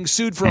I'm being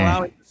sued for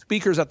allowing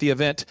speakers at the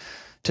event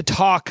to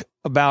talk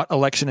about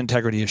election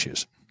integrity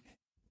issues.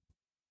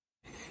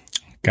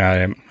 Got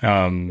it.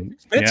 Yeah.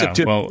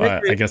 Well,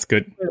 I guess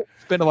good.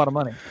 Spend a lot of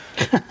money.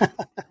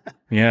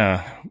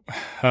 Yeah.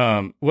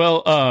 I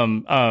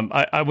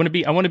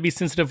want to be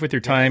sensitive with your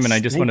time, and I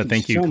just want to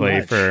thank you,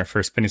 Clay,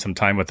 for spending some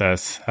time with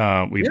us.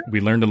 We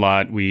learned a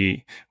lot.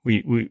 We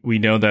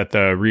know that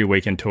the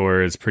Reawaken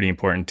tour is pretty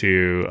important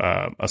to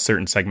a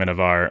certain segment of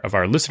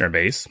our listener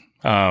base.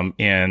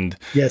 And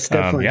yes,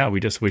 definitely. We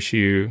just wish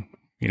you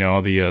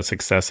all the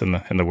success in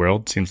the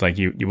world. Seems like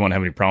you won't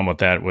have any problem with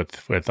that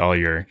with all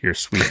your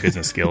sweet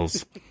business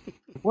skills.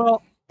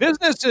 Well,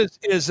 business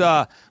is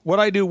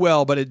what I do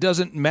well, but it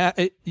doesn't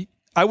matter.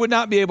 I would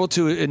not be able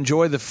to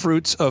enjoy the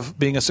fruits of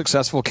being a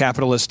successful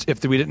capitalist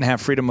if we didn't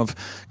have freedom of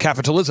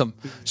capitalism.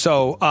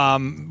 So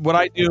what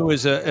I do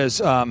is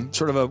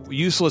sort of a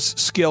useless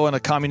skill in a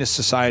communist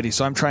society.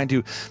 So I'm trying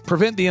to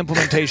prevent the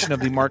implementation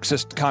of the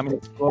Marxist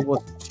communist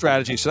globalist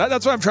strategy. So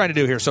that's what I'm trying to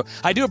do here. So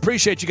I do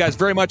appreciate you guys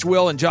very much,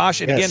 Will and Josh.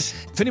 And again,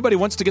 if anybody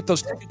wants to get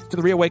those tickets to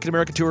the Reawaken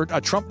America Tour,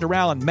 Trump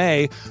Doral in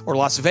May, or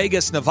Las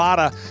Vegas,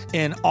 Nevada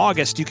in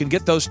August, you can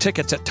get those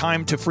tickets at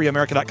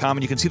timetofreeamerica.com,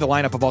 and you can see the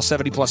lineup of all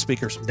 70 plus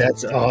speakers.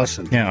 That's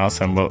awesome. Yeah,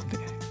 awesome. Well,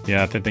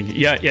 yeah, thank you.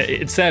 Yeah.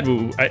 It's sad.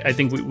 I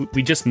think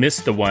we just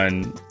missed the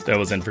one that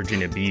was in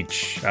Virginia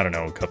Beach. I don't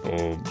know, a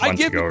couple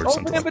months ago or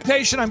something. Open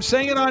invitation. I'm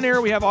saying it on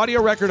air. We have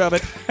audio record of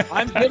it.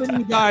 I'm giving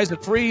you guys a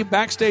free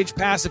backstage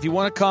pass if you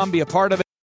want to come, be a part of it.